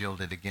harvest is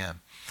yielded again.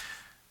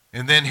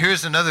 And then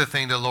here's another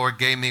thing the Lord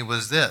gave me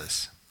was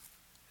this.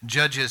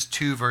 Judges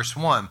 2 verse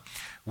 1.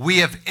 We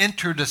have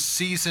entered a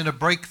season of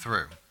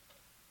breakthrough.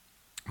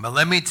 But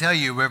let me tell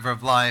you, River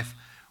of Life,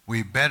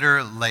 we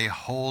better lay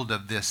hold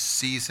of this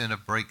season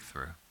of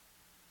breakthrough.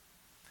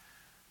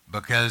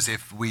 Because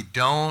if we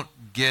don't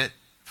get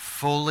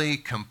fully,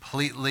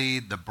 completely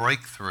the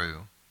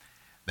breakthrough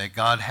that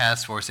God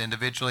has for us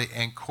individually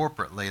and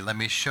corporately, let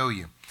me show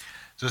you.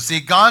 So see,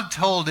 God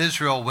told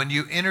Israel, when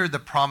you enter the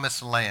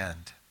promised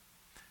land,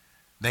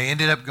 they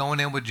ended up going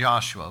in with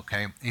Joshua,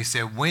 okay? He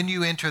said, when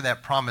you enter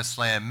that promised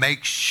land,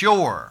 make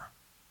sure,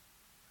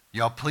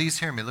 y'all please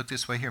hear me, look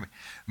this way, hear me.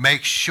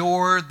 Make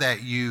sure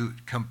that you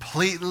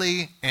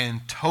completely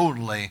and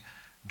totally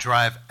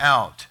drive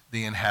out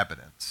the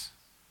inhabitants.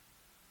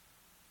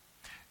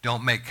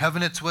 Don't make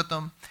covenants with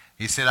them.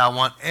 He said, I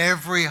want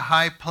every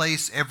high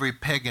place, every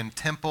pagan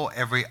temple,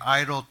 every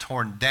idol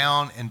torn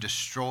down and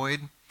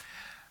destroyed.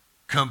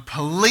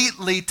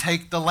 Completely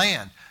take the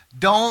land.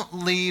 Don't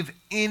leave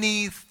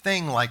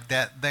anything like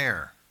that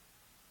there.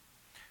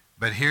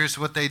 But here's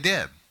what they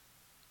did.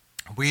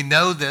 We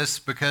know this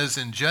because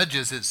in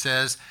Judges it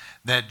says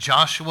that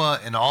Joshua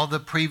and all the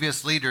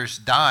previous leaders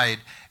died,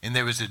 and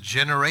there was a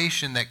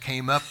generation that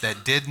came up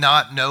that did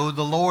not know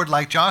the Lord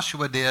like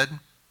Joshua did.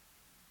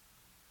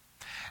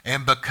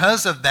 And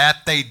because of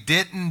that, they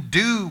didn't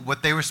do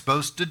what they were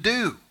supposed to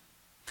do.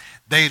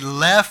 They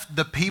left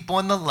the people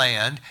in the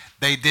land.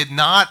 They did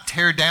not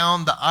tear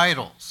down the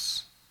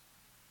idols.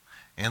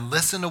 And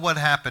listen to what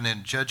happened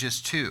in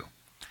Judges 2.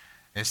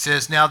 It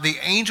says, now the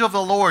angel of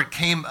the Lord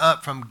came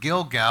up from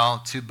Gilgal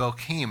to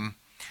Bochim,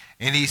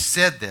 and he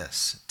said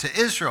this to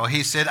Israel.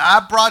 He said, I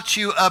brought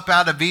you up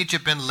out of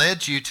Egypt and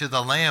led you to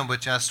the land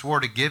which I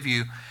swore to give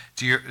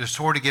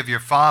your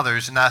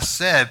fathers. And I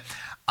said,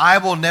 I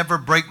will never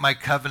break my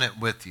covenant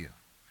with you.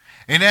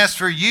 And as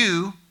for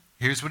you,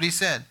 here's what he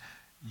said.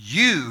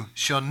 You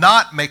shall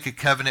not make a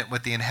covenant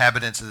with the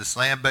inhabitants of this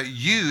land, but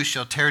you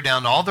shall tear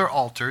down all their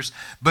altars,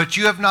 but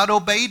you have not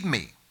obeyed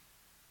me.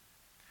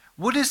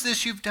 What is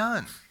this you've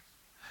done?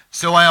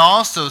 So I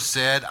also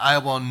said, I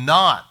will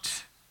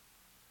not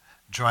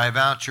drive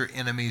out your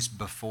enemies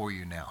before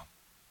you now,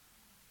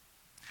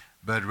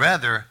 but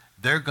rather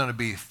they're going to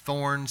be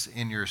thorns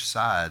in your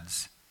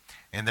sides,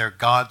 and their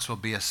gods will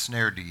be a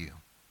snare to you.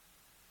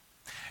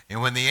 And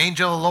when the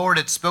angel of the Lord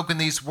had spoken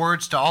these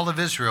words to all of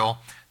Israel,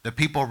 the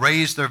people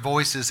raised their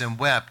voices and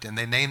wept, and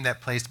they named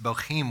that place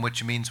Bochim,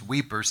 which means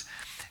weepers,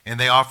 and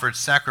they offered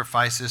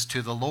sacrifices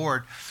to the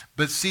Lord.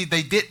 But see,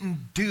 they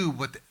didn't do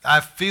what I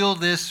feel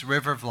this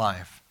River of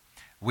Life.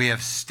 We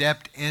have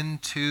stepped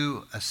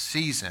into a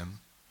season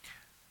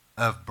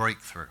of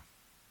breakthrough.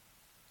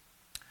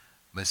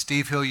 But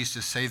Steve Hill used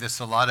to say this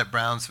a lot at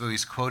Brownsville.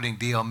 He's quoting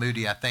D.L.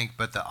 Moody, I think,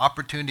 but the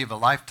opportunity of a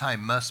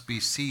lifetime must be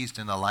seized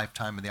in a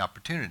lifetime of the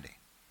opportunity.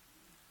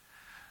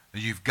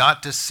 You've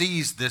got to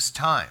seize this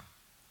time.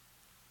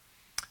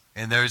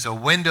 And there's a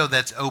window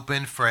that's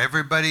open for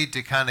everybody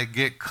to kind of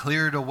get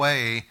cleared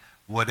away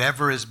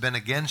whatever has been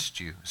against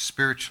you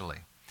spiritually.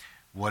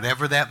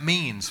 Whatever that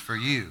means for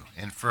you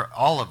and for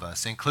all of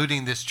us,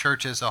 including this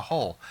church as a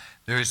whole.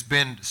 There's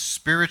been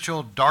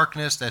spiritual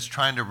darkness that's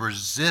trying to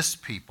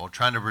resist people,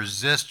 trying to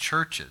resist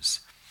churches.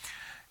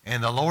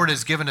 And the Lord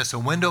has given us a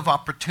window of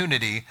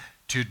opportunity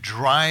to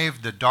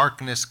drive the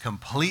darkness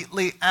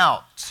completely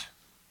out.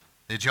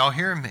 Did y'all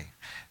hear me?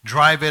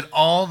 Drive it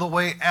all the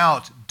way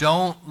out.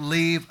 Don't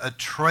leave a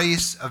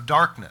trace of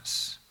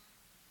darkness.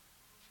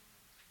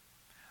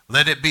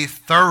 Let it be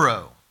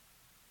thorough.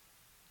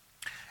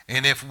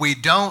 And if we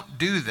don't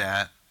do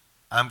that,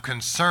 I'm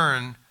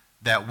concerned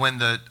that when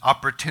the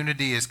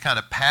opportunity is kind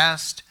of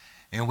past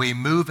and we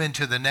move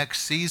into the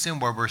next season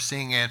where we're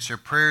seeing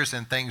answered prayers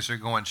and things are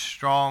going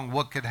strong,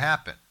 what could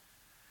happen?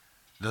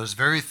 Those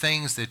very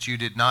things that you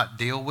did not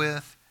deal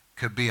with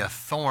could be a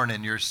thorn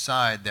in your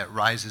side that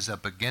rises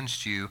up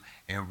against you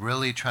and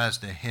really tries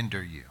to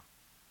hinder you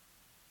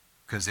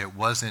because it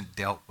wasn't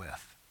dealt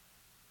with.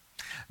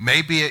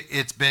 Maybe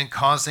it's been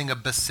causing a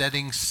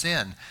besetting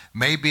sin.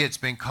 Maybe it's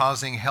been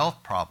causing health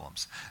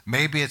problems.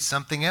 Maybe it's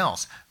something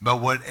else.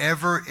 But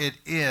whatever it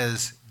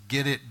is,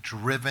 get it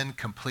driven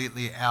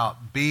completely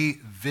out. Be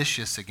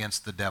vicious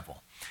against the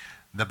devil.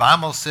 The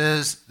Bible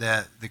says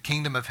that the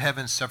kingdom of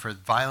heaven suffereth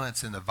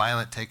violence, and the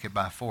violent take it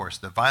by force.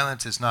 The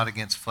violence is not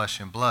against flesh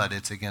and blood,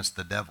 it's against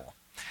the devil.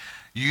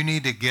 You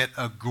need to get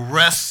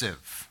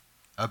aggressive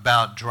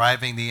about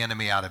driving the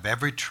enemy out of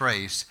every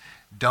trace.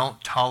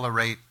 Don't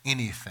tolerate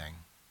anything.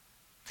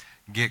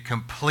 get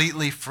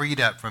completely freed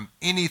up from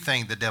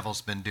anything the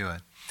devil's been doing.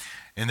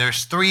 And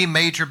there's three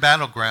major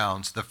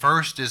battlegrounds. The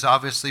first is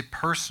obviously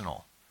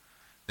personal,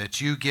 that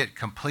you get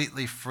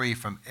completely free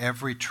from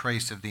every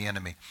trace of the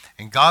enemy.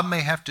 And God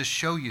may have to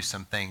show you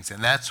some things,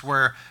 and that's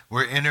where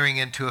we're entering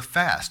into a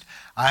fast.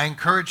 I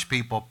encourage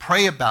people,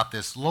 pray about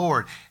this.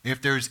 Lord,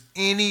 if there's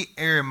any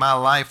area in my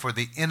life where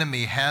the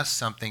enemy has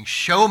something,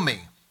 show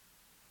me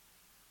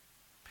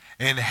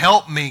and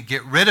help me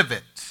get rid of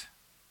it.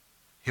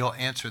 He'll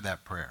answer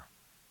that prayer.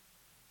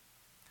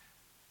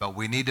 But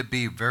we need to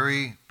be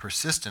very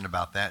persistent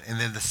about that. And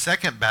then the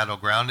second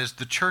battleground is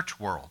the church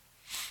world.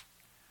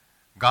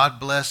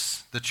 God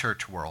bless the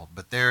church world,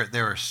 but there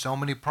are so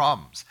many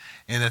problems.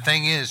 And the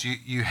thing is,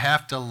 you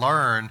have to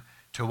learn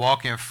to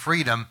walk in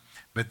freedom,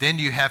 but then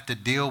you have to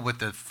deal with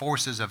the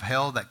forces of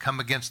hell that come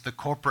against the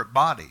corporate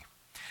body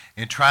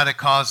and try to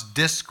cause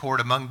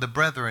discord among the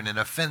brethren and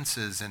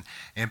offenses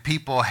and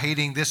people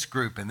hating this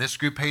group and this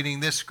group hating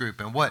this group,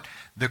 and what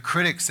the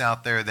critics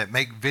out there that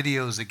make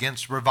videos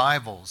against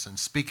revivals and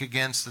speak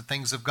against the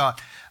things of God.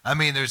 I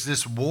mean, there's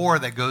this war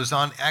that goes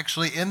on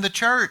actually in the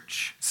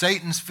church,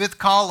 Satan's fifth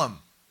column.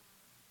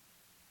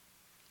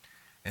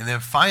 And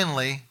then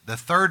finally, the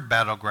third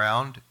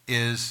battleground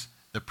is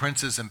the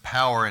princes and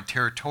power and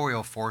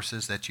territorial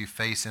forces that you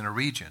face in a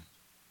region.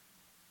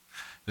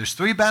 There's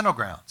three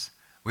battlegrounds.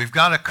 We've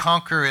got to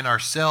conquer in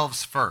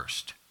ourselves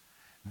first.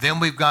 Then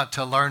we've got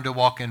to learn to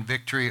walk in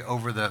victory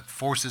over the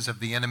forces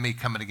of the enemy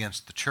coming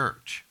against the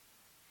church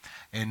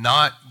and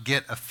not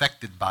get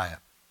affected by it.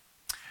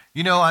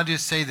 You know, I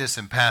just say this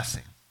in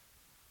passing,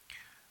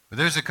 but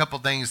there's a couple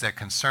things that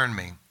concern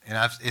me.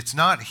 And it's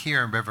not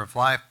here in River of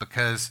Life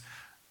because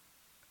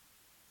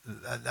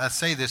I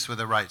say this with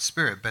the right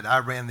spirit, but I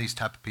ran these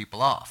type of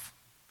people off.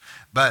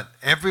 But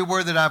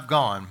everywhere that I've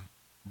gone,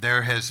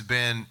 there has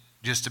been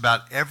just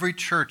about every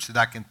church that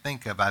I can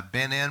think of I've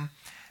been in,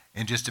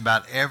 and just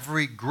about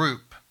every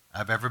group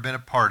I've ever been a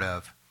part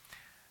of,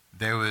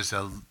 there was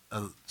a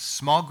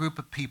small group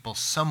of people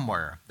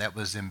somewhere that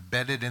was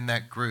embedded in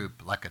that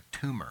group like a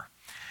tumor.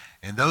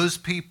 And those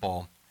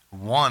people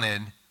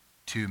wanted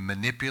to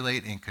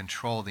manipulate and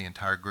control the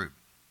entire group.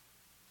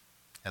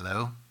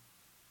 Hello?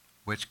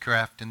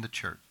 Witchcraft in the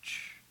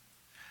church.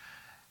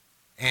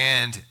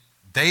 And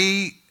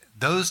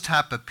those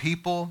type of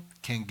people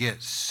can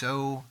get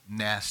so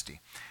nasty.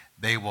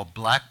 They will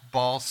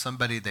blackball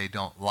somebody they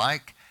don't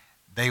like.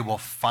 They will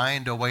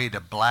find a way to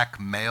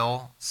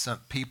blackmail some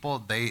people.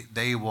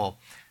 They will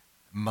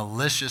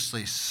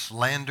maliciously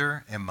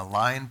slander and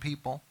malign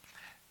people.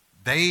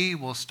 They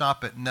will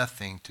stop at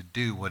nothing to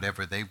do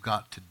whatever they've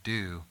got to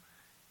do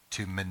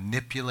to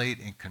manipulate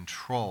and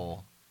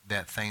control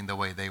that thing the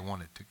way they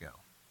want it to go.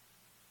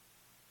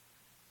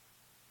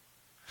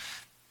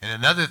 And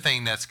another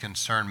thing that's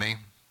concerned me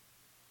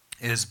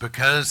is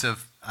because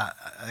of,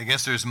 I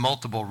guess there's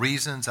multiple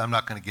reasons. I'm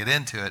not going to get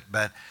into it,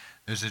 but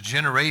there's a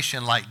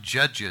generation like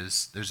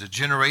Judges. There's a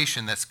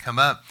generation that's come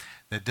up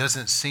that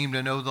doesn't seem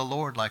to know the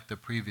Lord like the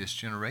previous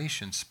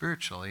generation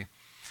spiritually.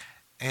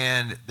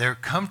 And they're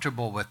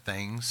comfortable with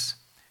things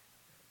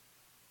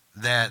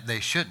that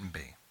they shouldn't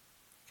be.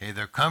 Okay,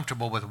 they're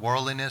comfortable with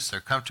worldliness. They're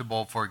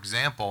comfortable, for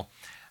example,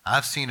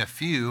 I've seen a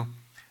few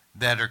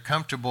that are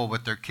comfortable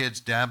with their kids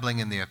dabbling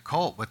in the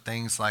occult with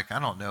things like, I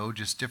don't know,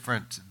 just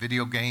different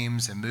video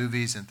games and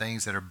movies and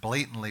things that are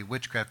blatantly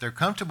witchcraft. They're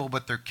comfortable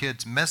with their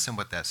kids messing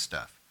with that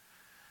stuff.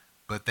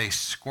 But they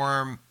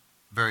squirm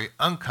very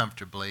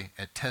uncomfortably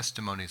at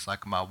testimonies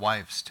like my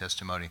wife's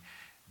testimony.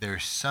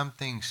 There's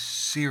something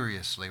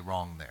seriously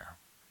wrong there.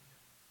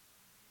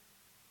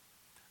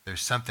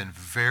 There's something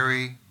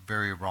very,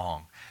 very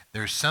wrong.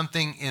 There's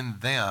something in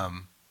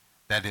them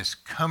that is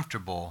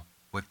comfortable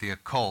with the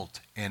occult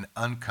and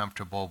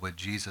uncomfortable with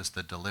Jesus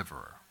the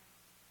deliverer.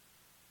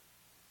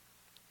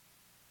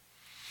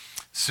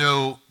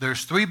 So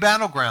there's three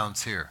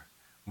battlegrounds here.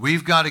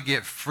 We've got to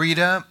get freed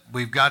up.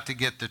 We've got to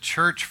get the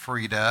church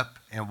freed up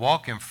and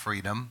walk in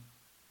freedom.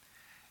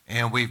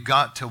 And we've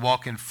got to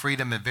walk in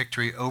freedom and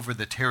victory over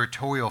the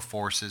territorial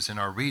forces in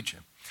our region.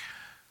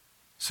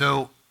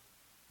 So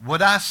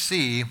what I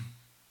see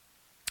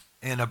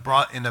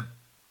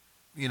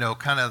you know,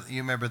 kind of,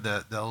 you remember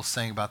the old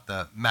saying about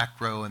the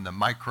macro and the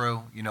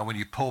micro, you know, when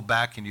you pull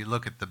back and you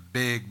look at the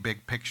big,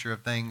 big picture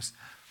of things,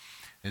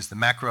 is the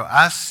macro.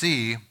 I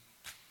see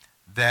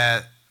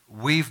that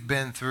we've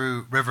been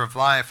through River of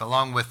Life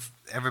along with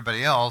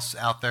everybody else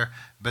out there,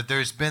 but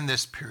there's been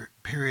this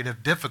period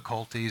of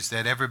difficulties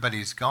that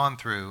everybody's gone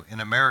through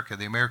in America,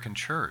 the American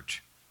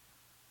church.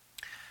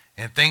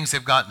 And things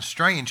have gotten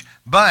strange.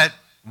 But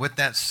with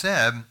that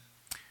said,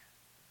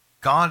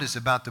 God is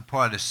about to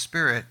pour out His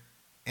Spirit,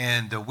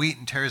 and the wheat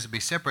and tares will be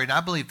separated. I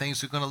believe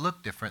things are going to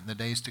look different in the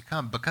days to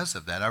come because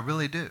of that. I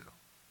really do.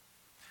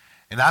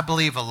 And I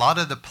believe a lot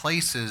of the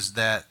places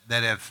that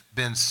have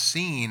been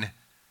seen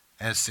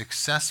as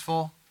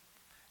successful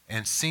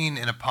and seen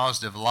in a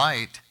positive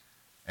light,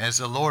 as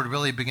the Lord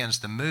really begins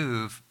to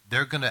move,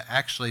 they're going to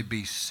actually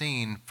be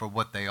seen for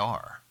what they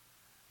are.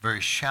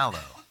 Very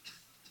shallow.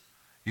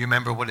 You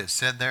remember what it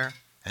said there?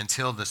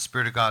 until the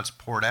Spirit of God's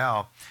poured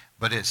out.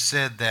 But it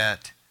said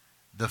that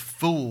the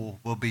fool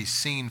will be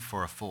seen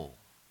for a fool.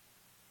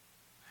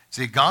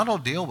 See, God will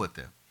deal with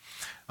it.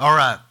 All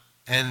right.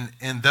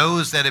 And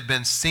those that have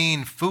been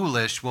seen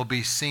foolish will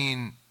be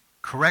seen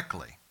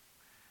correctly.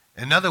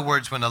 In other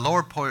words, when the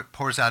Lord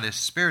pours out his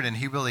Spirit and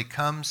he really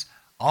comes,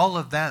 all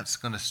of that's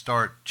going to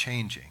start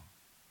changing.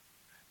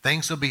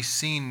 Things will be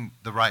seen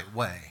the right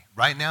way.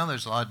 Right now,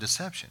 there's a lot of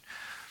deception.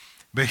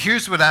 But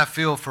here's what I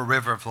feel for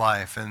River of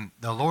Life. And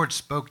the Lord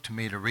spoke to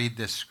me to read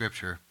this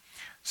scripture.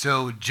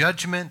 So,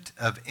 judgment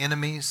of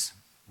enemies,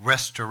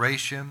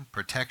 restoration,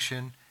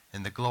 protection,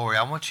 and the glory.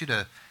 I want you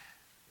to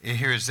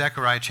hear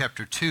Zechariah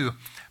chapter 2.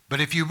 But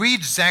if you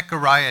read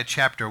Zechariah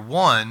chapter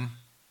 1,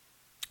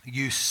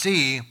 you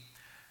see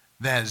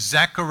that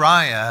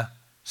Zechariah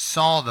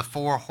saw the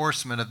 4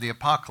 horsemen of the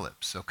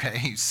apocalypse. Okay,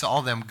 he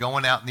saw them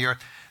going out in the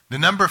earth. The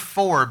number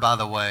 4, by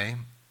the way,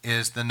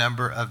 is the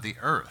number of the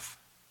earth.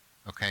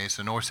 Okay,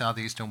 so north, south,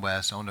 east, and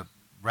west on a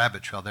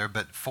rabbit trail there,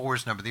 but 4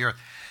 is the number of the earth.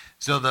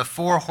 So the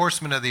 4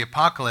 horsemen of the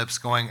apocalypse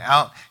going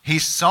out, he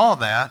saw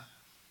that.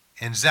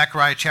 In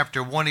Zechariah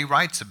chapter 1, he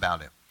writes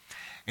about it.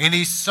 And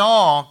he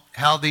saw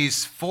how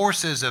these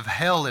forces of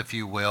hell, if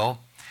you will,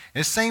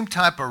 the same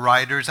type of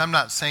writers. I'm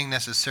not saying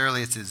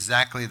necessarily it's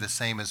exactly the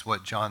same as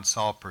what John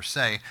saw per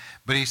se,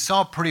 but he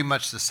saw pretty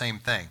much the same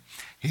thing.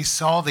 He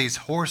saw these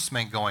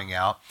horsemen going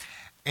out,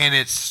 and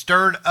it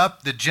stirred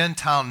up the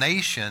Gentile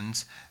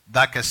nations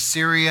like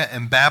Assyria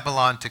and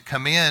Babylon to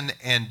come in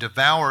and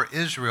devour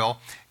Israel.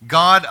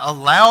 God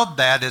allowed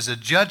that as a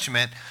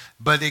judgment,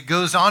 but it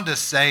goes on to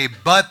say,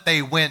 but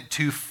they went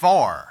too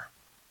far.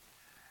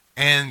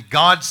 And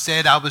God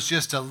said, I was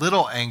just a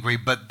little angry,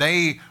 but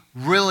they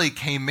really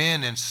came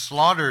in and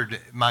slaughtered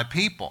my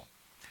people.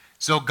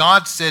 So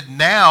God said,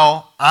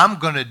 now I'm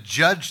going to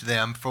judge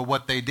them for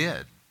what they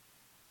did.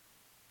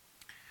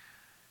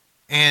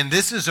 And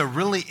this is a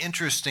really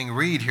interesting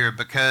read here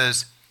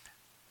because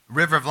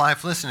River of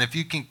Life, listen, if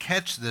you can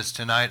catch this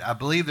tonight, I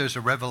believe there's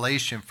a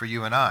revelation for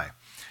you and I.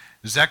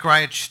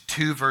 Zechariah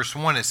 2 verse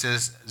 1, it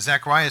says,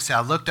 Zechariah said,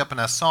 I looked up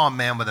and I saw a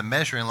man with a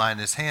measuring line in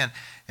his hand.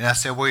 And I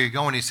said, where are you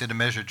going? He said, to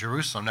measure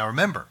Jerusalem. Now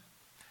remember,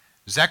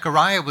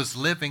 Zechariah was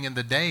living in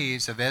the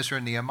days of Ezra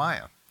and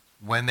Nehemiah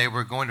when they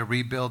were going to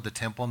rebuild the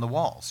temple and the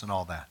walls and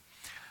all that.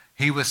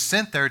 He was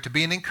sent there to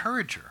be an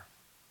encourager.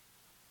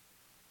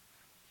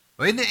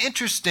 But isn't it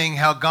interesting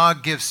how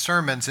God gives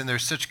sermons and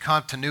there's such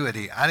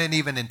continuity? I didn't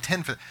even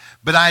intend for it.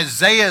 But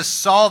Isaiah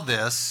saw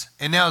this,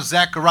 and now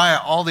Zechariah,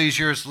 all these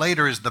years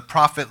later, is the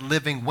prophet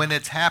living when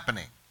it's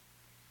happening.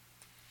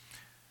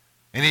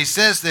 And he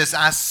says this,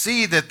 I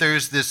see that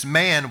there's this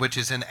man, which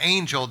is an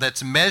angel,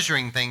 that's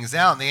measuring things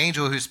out. And the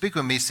angel who speaks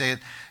with me said,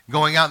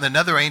 going out, and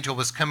another angel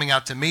was coming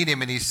out to meet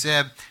him. And he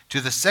said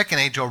to the second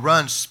angel,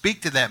 run,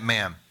 speak to that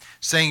man,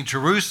 saying,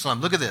 Jerusalem,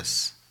 look at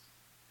this.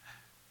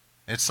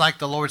 It's like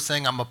the Lord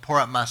saying, I'm going to pour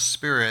out my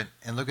Spirit.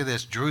 And look at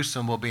this,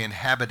 Jerusalem will be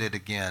inhabited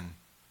again.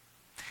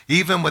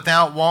 Even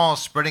without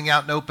walls, spreading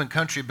out in open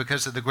country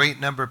because of the great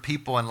number of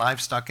people and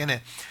livestock in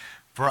it.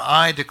 For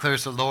I,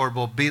 declares the Lord,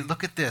 will be,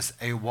 look at this,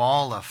 a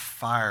wall of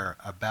fire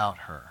about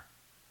her,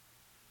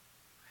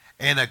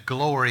 and a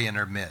glory in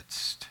her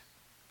midst.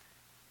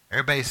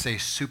 Everybody say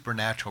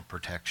supernatural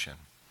protection.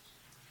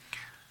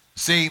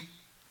 See,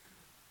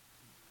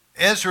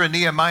 Ezra and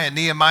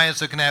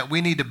Nehemiah's looking at, we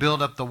need to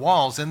build up the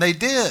walls, and they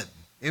did.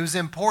 It was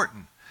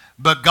important.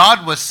 But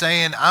God was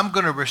saying, I'm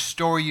going to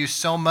restore you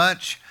so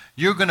much,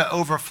 you're going to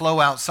overflow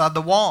outside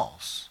the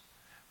walls.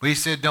 But he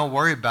said, don't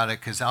worry about it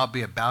because I'll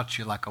be about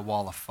you like a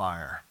wall of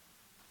fire.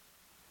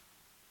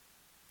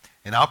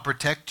 And I'll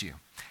protect you.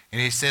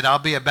 And he said, I'll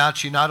be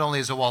about you not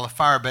only as a wall of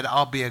fire, but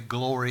I'll be a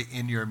glory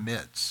in your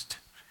midst.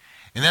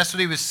 And that's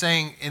what he was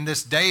saying in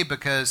this day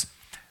because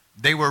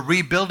they were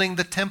rebuilding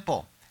the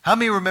temple. How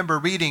many remember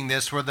reading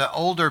this where the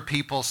older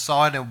people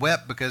saw it and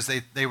wept because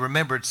they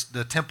remembered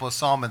the temple of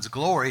Solomon's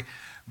glory?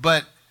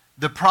 But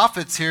the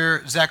prophets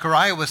here,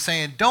 Zechariah was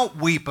saying, don't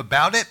weep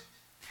about it.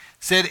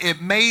 Said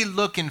it may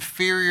look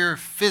inferior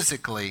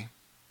physically,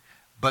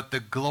 but the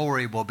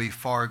glory will be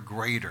far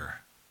greater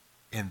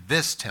in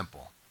this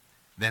temple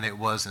than it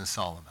was in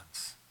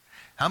Solomon's.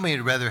 How many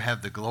would rather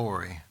have the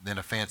glory than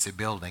a fancy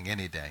building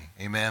any day?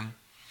 Amen?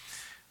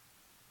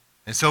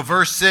 And so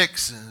verse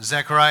 6,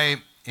 Zechariah,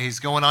 he's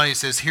going on, he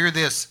says, hear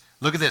this,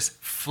 look at this,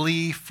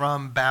 flee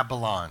from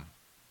Babylon,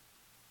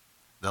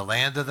 the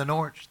land of the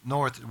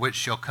north, which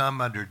shall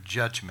come under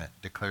judgment,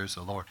 declares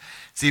the Lord.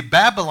 See,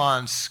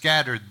 Babylon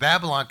scattered.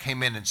 Babylon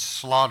came in and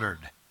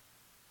slaughtered.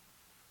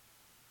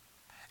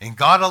 And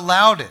God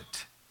allowed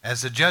it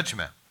as a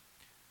judgment.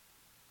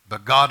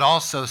 But God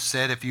also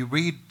said, if you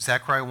read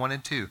Zechariah 1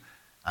 and 2,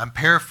 I'm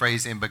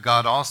paraphrasing, but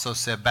God also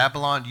said,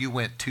 Babylon, you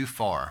went too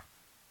far.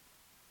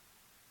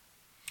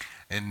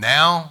 And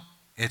now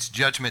it's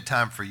judgment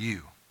time for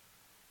you.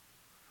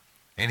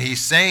 And he's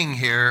saying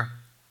here,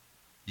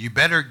 you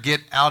better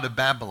get out of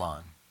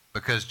Babylon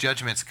because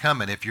judgment's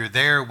coming. If you're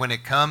there when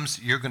it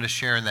comes, you're going to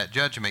share in that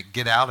judgment.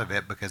 Get out of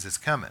it because it's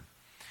coming.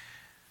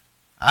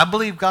 I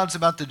believe God's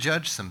about to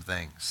judge some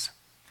things.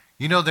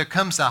 You know, there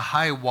comes a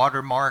high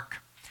water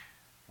mark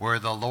where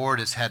the Lord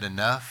has had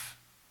enough,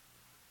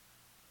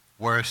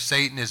 where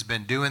Satan has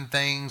been doing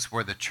things,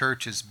 where the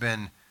church has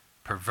been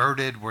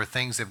perverted, where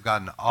things have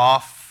gotten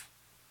off.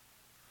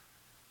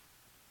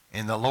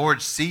 And the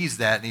Lord sees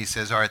that and he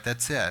says, all right,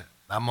 that's it.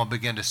 I'm going to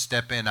begin to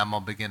step in. I'm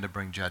going to begin to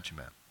bring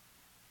judgment.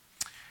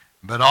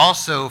 But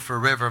also for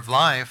River of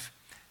Life,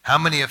 how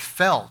many have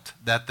felt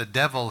that the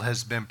devil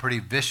has been pretty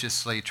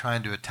viciously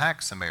trying to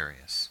attack some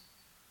areas?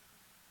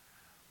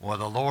 Well,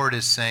 the Lord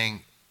is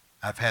saying,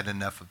 I've had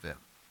enough of it.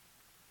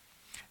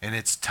 And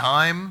it's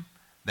time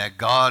that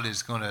God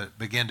is going to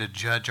begin to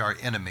judge our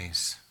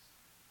enemies.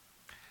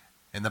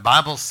 And the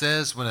Bible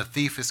says when a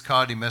thief is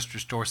caught, he must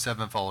restore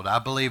sevenfold. I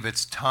believe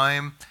it's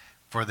time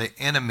for the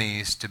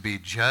enemies to be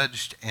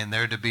judged and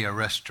there to be a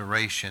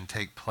restoration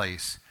take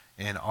place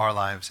in our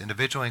lives,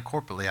 individually and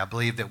corporately. I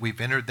believe that we've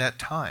entered that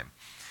time.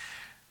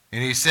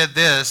 And he said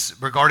this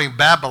regarding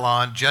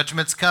Babylon,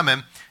 judgment's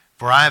coming.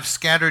 For I have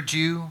scattered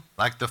you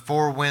like the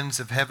four winds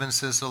of heaven,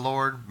 says the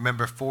Lord.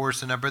 Remember, 4 is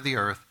the number of the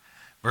earth.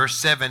 Verse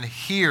 7,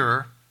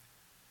 hear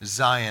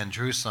Zion,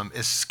 Jerusalem,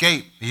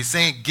 escape. He's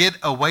saying, get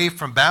away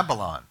from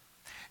Babylon.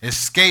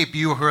 Escape,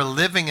 you who are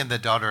living in the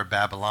daughter of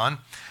Babylon.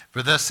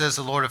 For thus says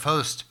the Lord of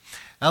hosts.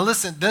 Now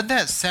listen, doesn't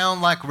that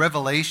sound like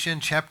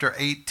Revelation chapter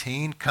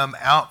 18? Come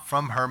out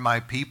from her, my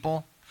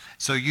people,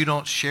 so you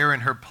don't share in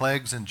her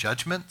plagues and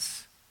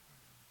judgments.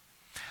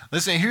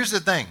 Listen, here's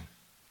the thing.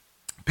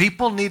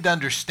 People need to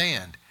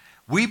understand,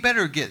 we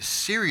better get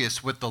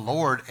serious with the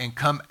Lord and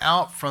come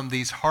out from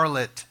these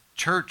harlot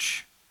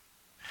church.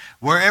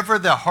 Wherever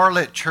the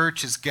harlot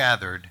church is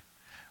gathered,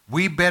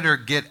 we better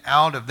get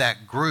out of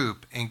that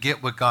group and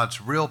get with God's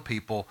real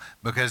people,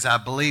 because I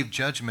believe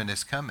judgment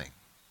is coming.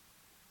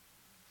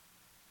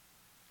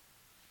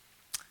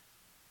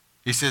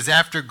 He says,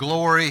 after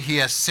glory he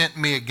has sent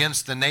me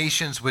against the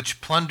nations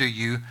which plunder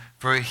you,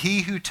 for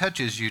he who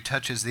touches you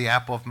touches the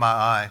apple of my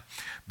eye.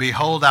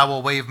 Behold, I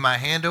will wave my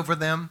hand over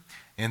them,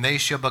 and they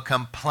shall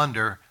become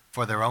plunder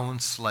for their own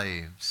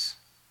slaves.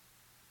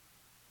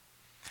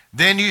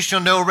 Then you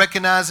shall know,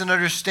 recognize, and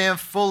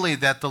understand fully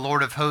that the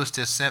Lord of hosts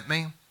has sent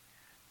me.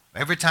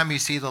 Every time you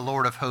see the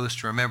Lord of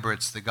hosts, remember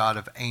it's the God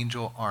of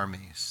angel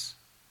armies.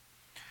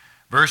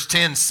 Verse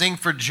 10, sing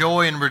for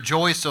joy and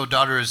rejoice, O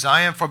daughter of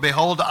Zion, for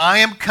behold, I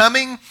am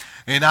coming,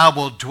 and I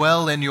will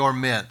dwell in your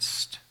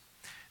midst,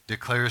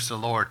 declares the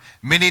Lord.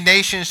 Many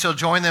nations shall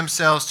join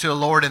themselves to the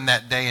Lord in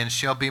that day, and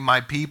shall be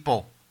my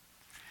people.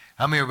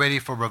 How many are ready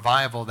for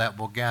revival that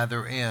will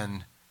gather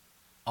in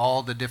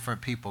all the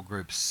different people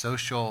groups,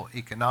 social,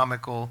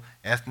 economical,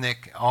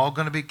 ethnic, all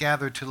going to be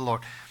gathered to the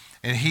Lord?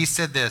 And he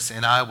said this,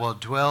 and I will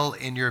dwell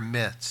in your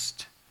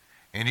midst.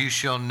 And you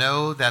shall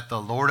know that the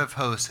Lord of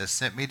hosts has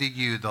sent me to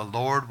you. The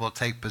Lord will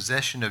take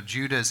possession of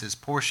Judah as his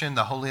portion,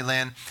 the Holy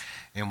Land,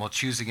 and will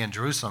choose again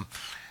Jerusalem.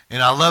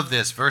 And I love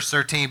this. Verse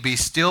 13, be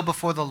still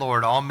before the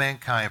Lord, all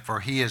mankind, for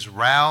he is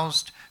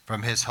roused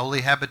from his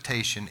holy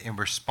habitation in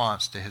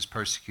response to his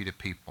persecuted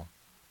people.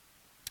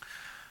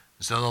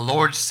 So the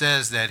Lord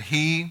says that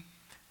he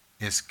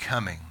is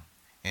coming,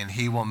 and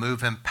he will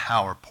move in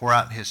power, pour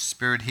out his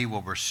spirit, he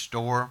will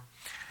restore.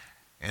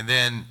 And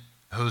then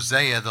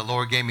Hosea, the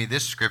Lord gave me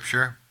this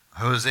scripture,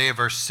 Hosea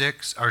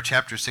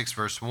chapter 6,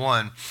 verse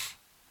 1.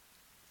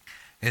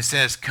 It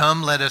says,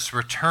 come, let us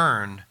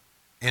return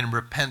in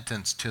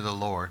repentance to the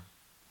Lord.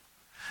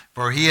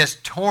 For he has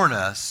torn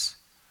us,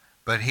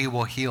 but he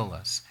will heal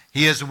us.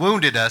 He has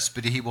wounded us,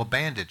 but he will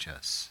bandage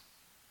us.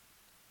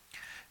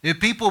 If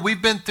people,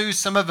 we've been through,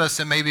 some of us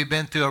have maybe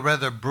been through a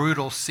rather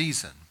brutal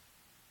season.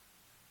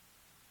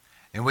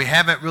 And we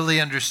haven't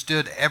really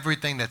understood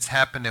everything that's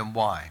happened and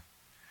why.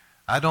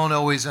 I don't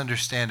always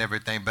understand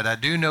everything, but I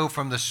do know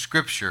from the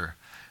scripture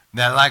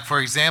that, like, for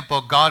example,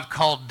 God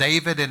called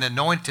David and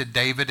anointed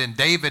David, and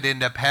David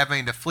ended up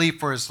having to flee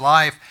for his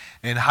life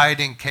and hide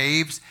in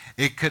caves.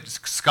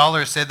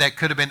 Scholars said that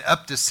could have been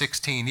up to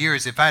 16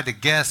 years. If I had to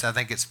guess, I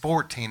think it's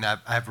 14. I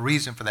have a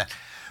reason for that.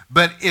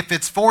 But if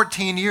it's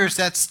 14 years,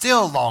 that's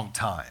still a long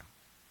time.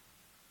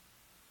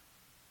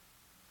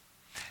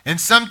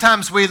 And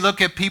sometimes we look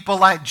at people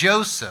like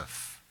Joseph.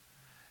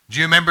 Do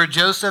you remember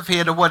Joseph? He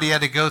had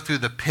to go through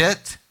the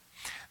pit.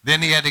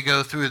 Then he had to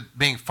go through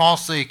being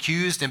falsely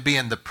accused and be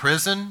in the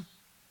prison.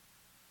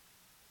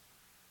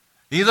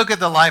 You look at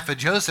the life of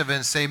Joseph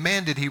and say,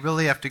 man, did he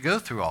really have to go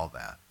through all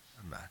that?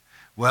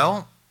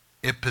 Well,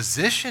 it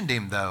positioned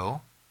him, though.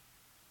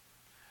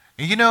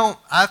 You know,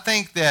 I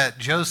think that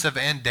Joseph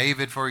and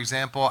David, for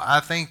example,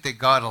 I think that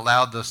God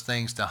allowed those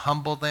things to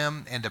humble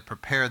them and to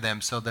prepare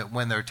them so that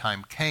when their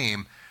time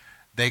came,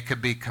 they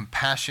could be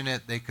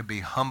compassionate, they could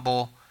be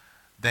humble,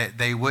 that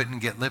they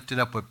wouldn't get lifted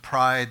up with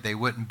pride, they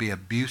wouldn't be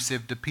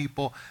abusive to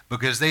people,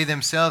 because they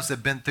themselves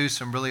have been through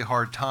some really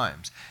hard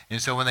times.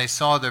 And so when they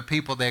saw their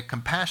people, they had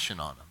compassion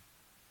on them.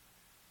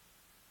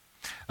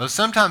 Well,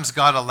 sometimes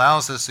God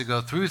allows us to go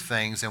through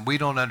things and we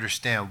don't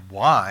understand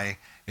why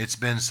it's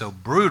been so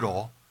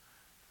brutal,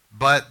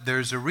 but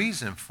there's a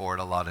reason for it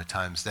a lot of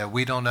times that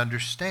we don't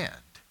understand.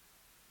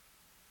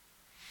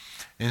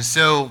 And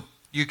so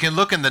you can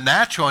look in the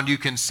natural and you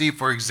can see,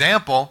 for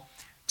example,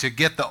 to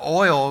get the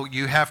oil,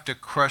 you have to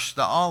crush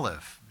the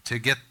olive. To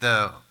get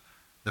the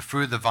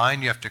fruit of the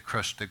vine, you have to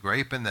crush the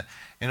grape. And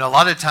a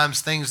lot of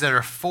times things that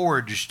are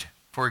forged,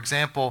 for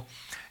example,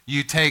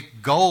 you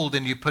take gold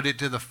and you put it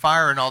to the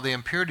fire and all the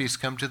impurities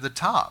come to the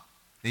top.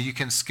 And you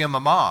can skim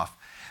them off.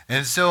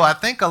 And so I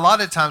think a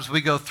lot of times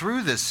we go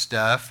through this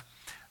stuff,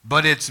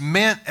 but it's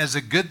meant as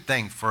a good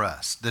thing for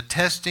us. The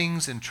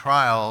testings and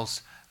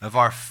trials of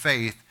our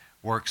faith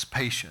works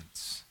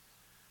patience.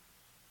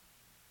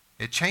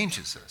 It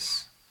changes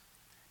us.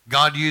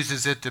 God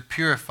uses it to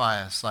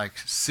purify us like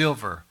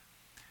silver,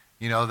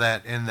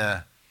 that in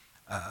the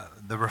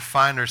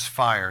refiner's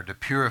fire to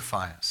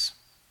purify us.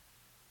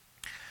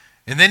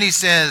 And then he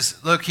says,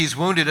 look, he's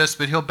wounded us,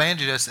 but he'll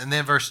bandage us. And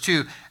then verse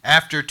 2,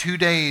 after 2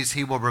 days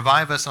he will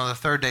revive us, on the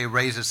third day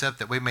raise us up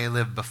that we may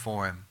live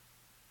before him.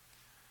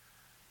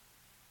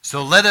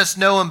 So let us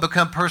know and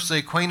become personally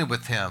acquainted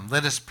with him.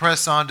 Let us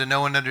press on to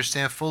know and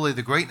understand fully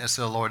the greatness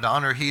of the Lord, to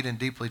honor, heed, and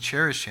deeply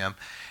cherish him.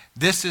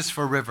 This is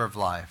for river of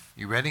life.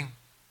 You ready?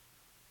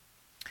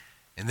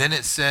 And then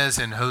it says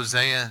in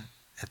Hosea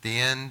at the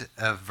end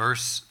of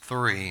verse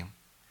 3,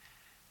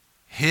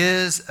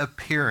 his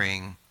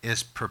appearing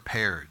is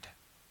prepared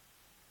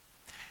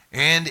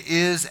and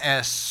is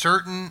as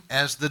certain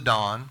as the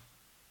dawn,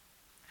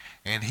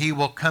 and he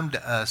will come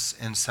to us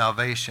in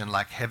salvation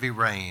like heavy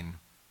rain,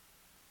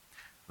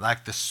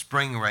 like the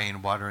spring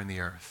rain watering the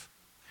earth.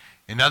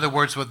 In other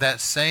words, what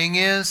that's saying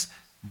is,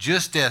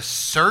 just as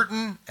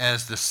certain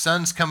as the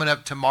sun's coming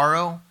up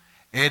tomorrow,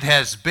 it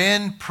has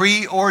been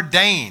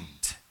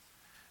preordained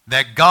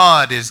that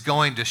God is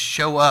going to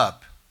show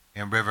up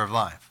in River of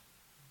Life.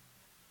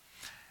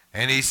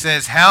 And he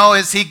says, how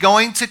is he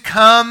going to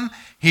come?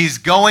 He's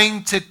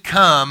going to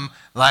come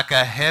like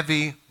a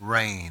heavy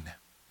rain.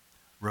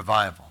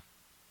 Revival.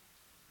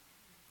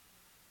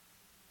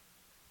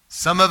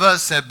 Some of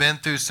us have been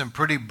through some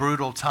pretty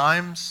brutal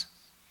times.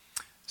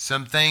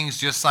 Some things,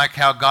 just like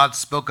how God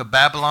spoke of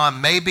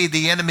Babylon, maybe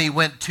the enemy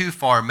went too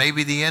far.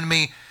 Maybe the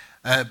enemy,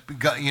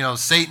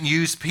 Satan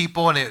used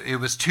people and it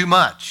was too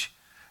much.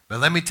 But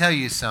let me tell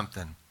you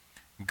something.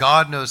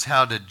 God knows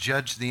how to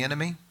judge the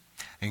enemy,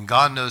 and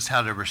God knows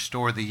how to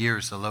restore the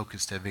years the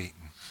locusts have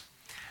eaten.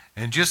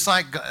 And just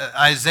like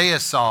Isaiah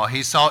saw,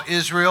 he saw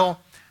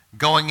Israel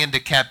going into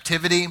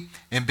captivity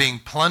and being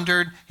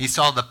plundered. He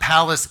saw the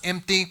palace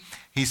empty.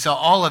 He saw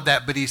all of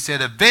that, but he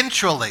said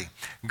eventually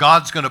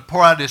God's going to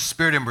pour out his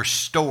Spirit and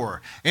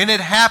restore. And it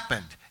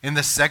happened in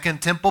the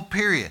Second Temple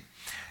period.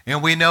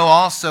 And we know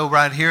also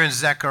right here in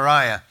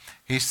Zechariah,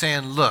 he's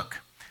saying, look,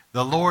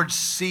 the Lord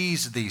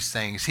sees these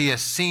things. He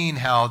has seen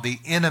how the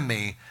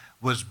enemy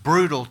was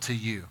brutal to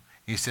you.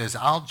 He says,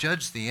 I'll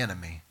judge the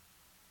enemy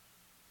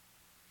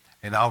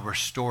and I'll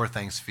restore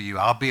things for you.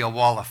 I'll be a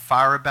wall of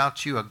fire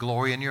about you, a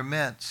glory in your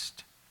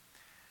midst.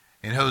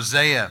 And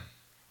Hosea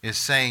is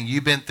saying,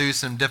 you've been through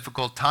some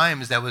difficult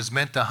times that was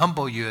meant to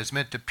humble you, is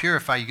meant to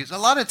purify you. Because a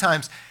lot of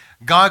times,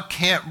 God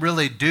can't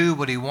really do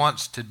what he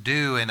wants to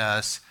do in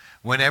us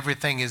when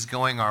everything is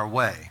going our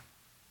way.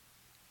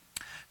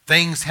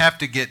 Things have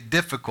to get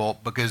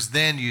difficult because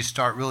then you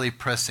start really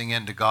pressing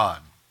into God.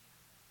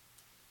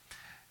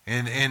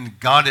 And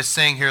God is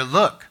saying here,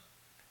 look,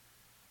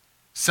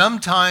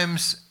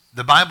 sometimes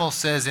the Bible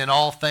says in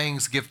all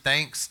things give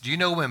thanks. Do you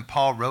know when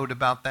Paul wrote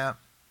about that?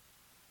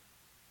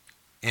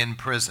 In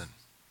prison.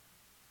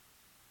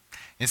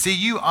 And see,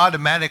 you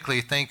automatically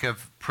think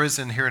of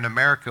prison here in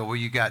America where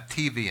you got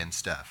TV and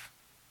stuff.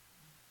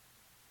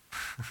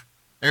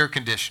 Air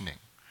conditioning.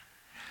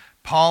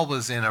 Paul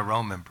was in a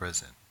Roman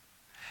prison.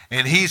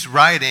 And he's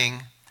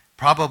writing,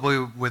 probably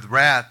with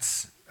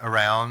rats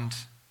around,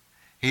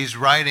 he's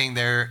writing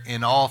there,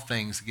 in all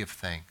things give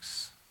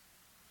thanks.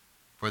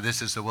 For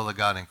this is the will of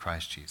God in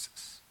Christ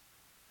Jesus.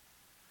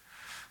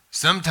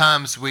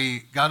 Sometimes we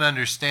got to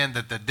understand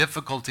that the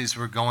difficulties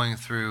we're going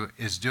through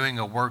is doing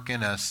a work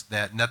in us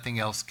that nothing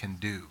else can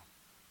do.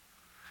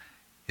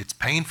 It's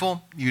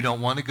painful. You don't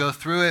want to go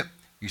through it.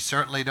 You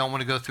certainly don't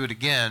want to go through it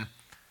again.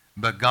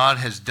 But God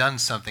has done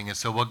something. And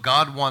so what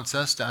God wants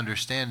us to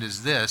understand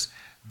is this: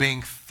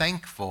 being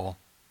thankful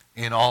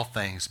in all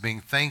things.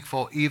 Being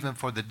thankful even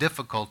for the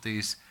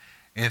difficulties.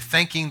 And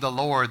thanking the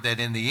Lord that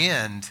in the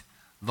end,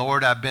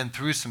 Lord, I've been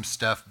through some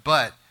stuff,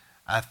 but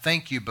I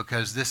thank you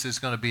because this is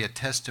going to be a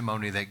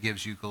testimony that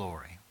gives you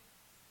glory.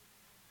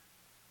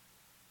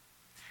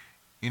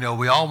 You know,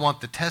 we all want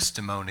the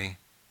testimony,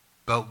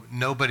 but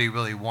nobody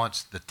really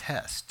wants the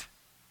test.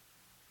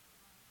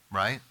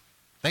 Right?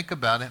 Think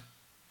about it.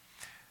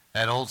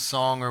 That old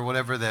song or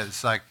whatever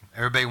that's like,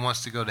 everybody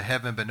wants to go to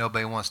heaven, but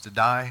nobody wants to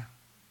die.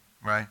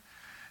 Right?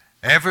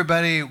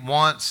 Everybody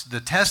wants the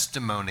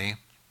testimony,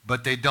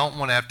 but they don't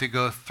want to have to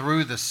go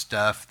through the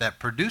stuff that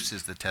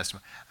produces the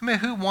testimony. I mean,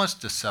 who wants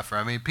to suffer?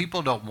 I mean,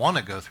 people don't want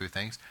to go through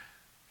things,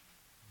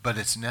 but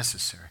it's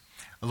necessary.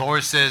 The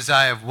Lord says,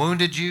 I have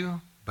wounded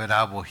you, but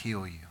I will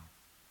heal you.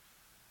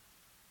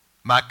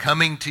 My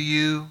coming to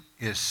you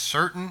is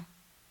certain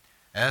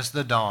as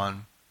the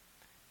dawn,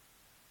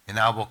 and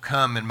I will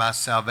come in my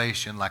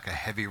salvation like a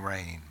heavy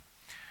rain.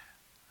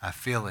 I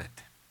feel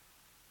it.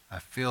 I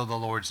feel the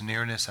Lord's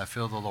nearness. I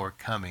feel the Lord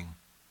coming.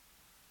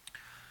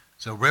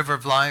 So River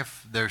of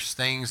Life, there's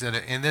things that,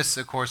 in this,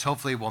 of course,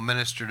 hopefully will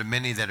minister to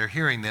many that are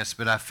hearing this,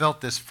 but I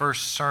felt this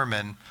first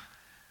sermon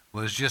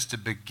was just to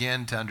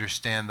begin to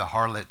understand the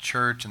Harlot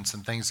church and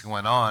some things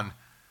going on.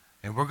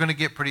 And we're going to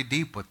get pretty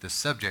deep with this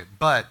subject,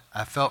 but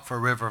I felt for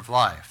River of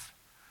Life.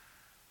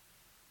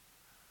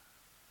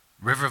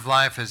 River of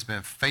Life has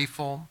been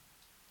faithful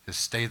to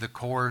stay the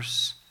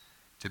course,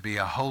 to be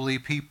a holy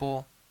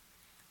people,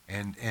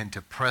 and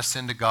to press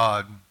into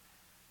God.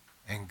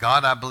 And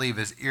God, I believe,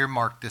 has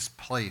earmarked this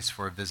place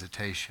for a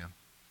visitation.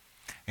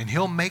 And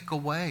he'll make a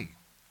way.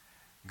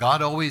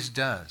 God always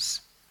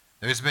does.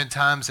 There's been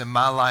times in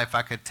my life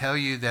I could tell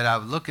you that I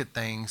would look at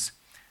things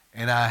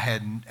and I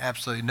had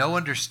absolutely no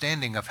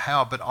understanding of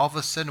how, but all of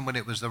a sudden when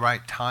it was the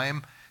right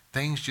time,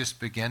 things just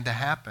began to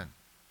happen.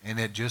 And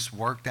it just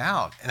worked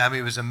out. And I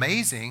mean, it was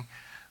amazing,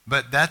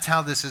 but that's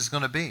how this is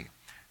going to be.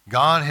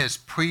 God has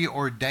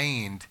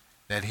preordained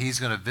that he's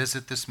going to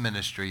visit this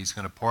ministry. He's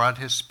going to pour out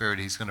his Spirit.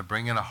 He's going to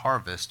bring in a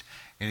harvest,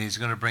 and he's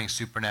going to bring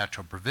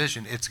supernatural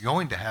provision. It's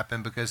going to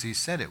happen because he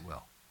said it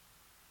will.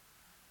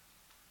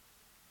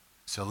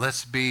 So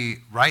let's be,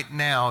 right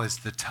now is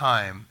the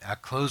time. I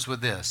close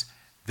with this.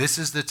 This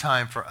is the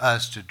time for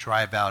us to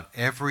drive out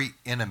every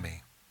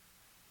enemy,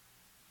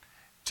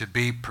 to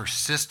be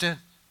persistent,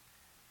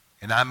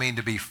 and I mean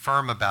to be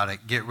firm about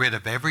it. Get rid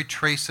of every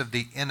trace of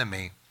the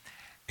enemy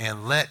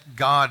and let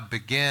God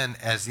begin,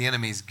 as the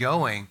enemy's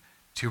going,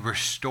 to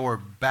restore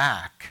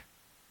back.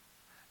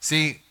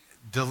 See,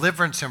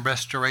 deliverance and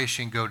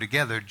restoration go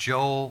together.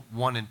 Joel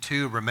 1 and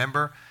 2,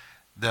 remember?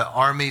 The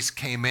armies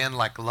came in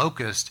like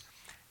locusts,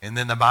 and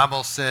then the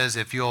Bible says,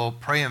 if you'll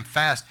pray and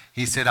fast,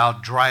 he said, I'll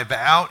drive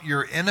out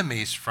your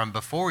enemies from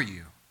before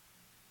you.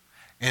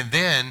 And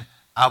then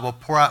I will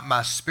pour out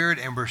my Spirit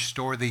and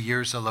restore the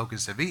years the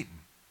locusts have eaten.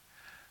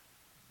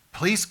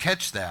 Please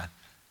catch that.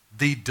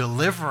 The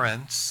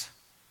deliverance,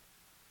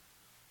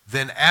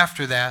 then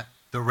after that,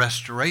 the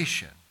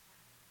restoration.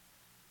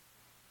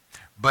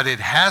 But it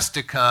has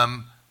to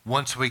come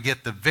once we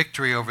get the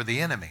victory over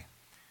the enemy.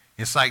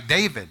 It's like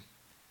David.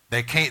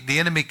 The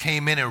enemy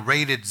came in and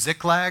raided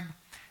Ziklag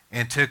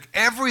and took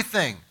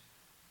everything.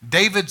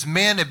 David's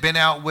men had been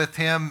out with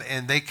him,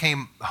 and they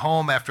came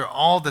home after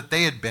all that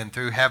they had been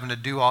through, having to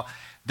do all.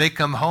 They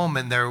come home,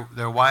 and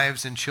their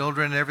wives and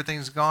children and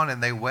everything's gone,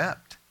 and they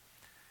wept.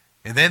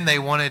 And then they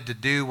wanted to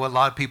do what a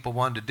lot of people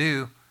wanted to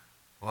do.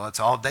 Well,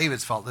 it's all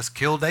David's fault. Let's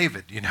kill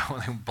David,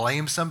 and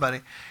blame somebody.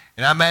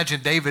 And I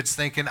imagine David's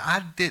thinking,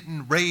 I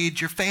didn't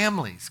raid your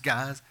families,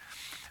 guys.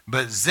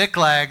 But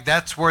Ziklag,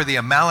 that's where the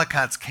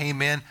Amalekites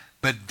came in.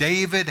 But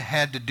David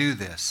had to do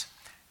this.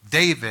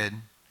 David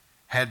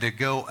had to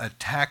go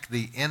attack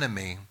the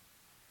enemy.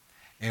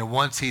 And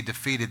once he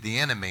defeated the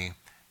enemy,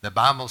 the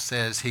Bible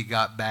says he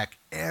got back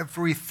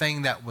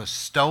everything that was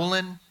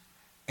stolen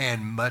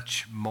and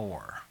much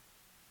more.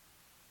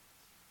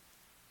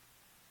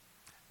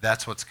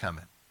 That's what's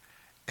coming.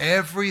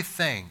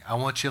 Everything, I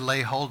want you to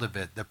lay hold of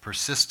it, the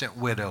persistent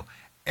widow,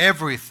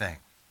 everything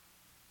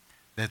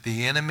that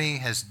the enemy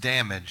has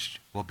damaged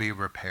will be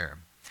repaired.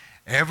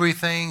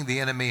 Everything the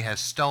enemy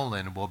has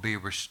stolen will be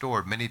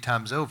restored many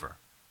times over.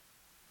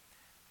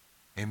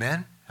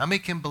 Amen? How many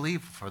can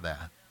believe for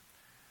that?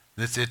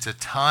 It's a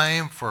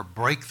time for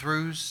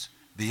breakthroughs,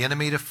 the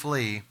enemy to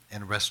flee,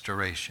 and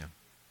restoration.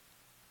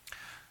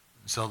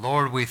 So,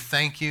 Lord, we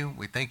thank you.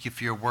 We thank you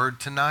for your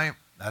word tonight.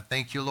 I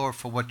thank you, Lord,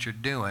 for what you're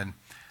doing.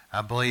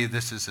 I believe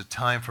this is a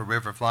time for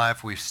River of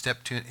Life. We've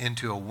stepped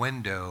into a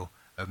window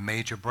of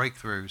major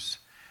breakthroughs.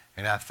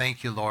 And I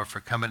thank you, Lord,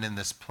 for coming in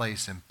this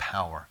place in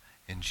power.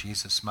 In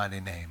Jesus' mighty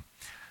name.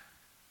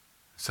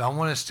 So I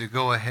want us to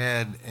go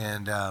ahead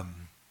and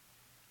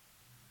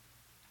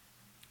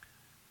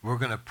we're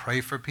going to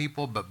pray for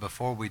people. But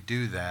before we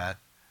do that,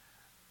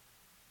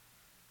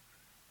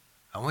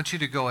 I want you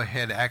to go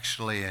ahead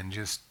actually and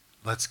just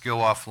let's go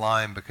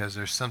offline because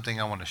there's something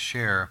I want to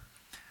share.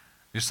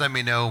 Just let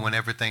me know when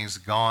everything's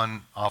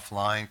gone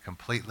offline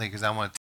completely because I want to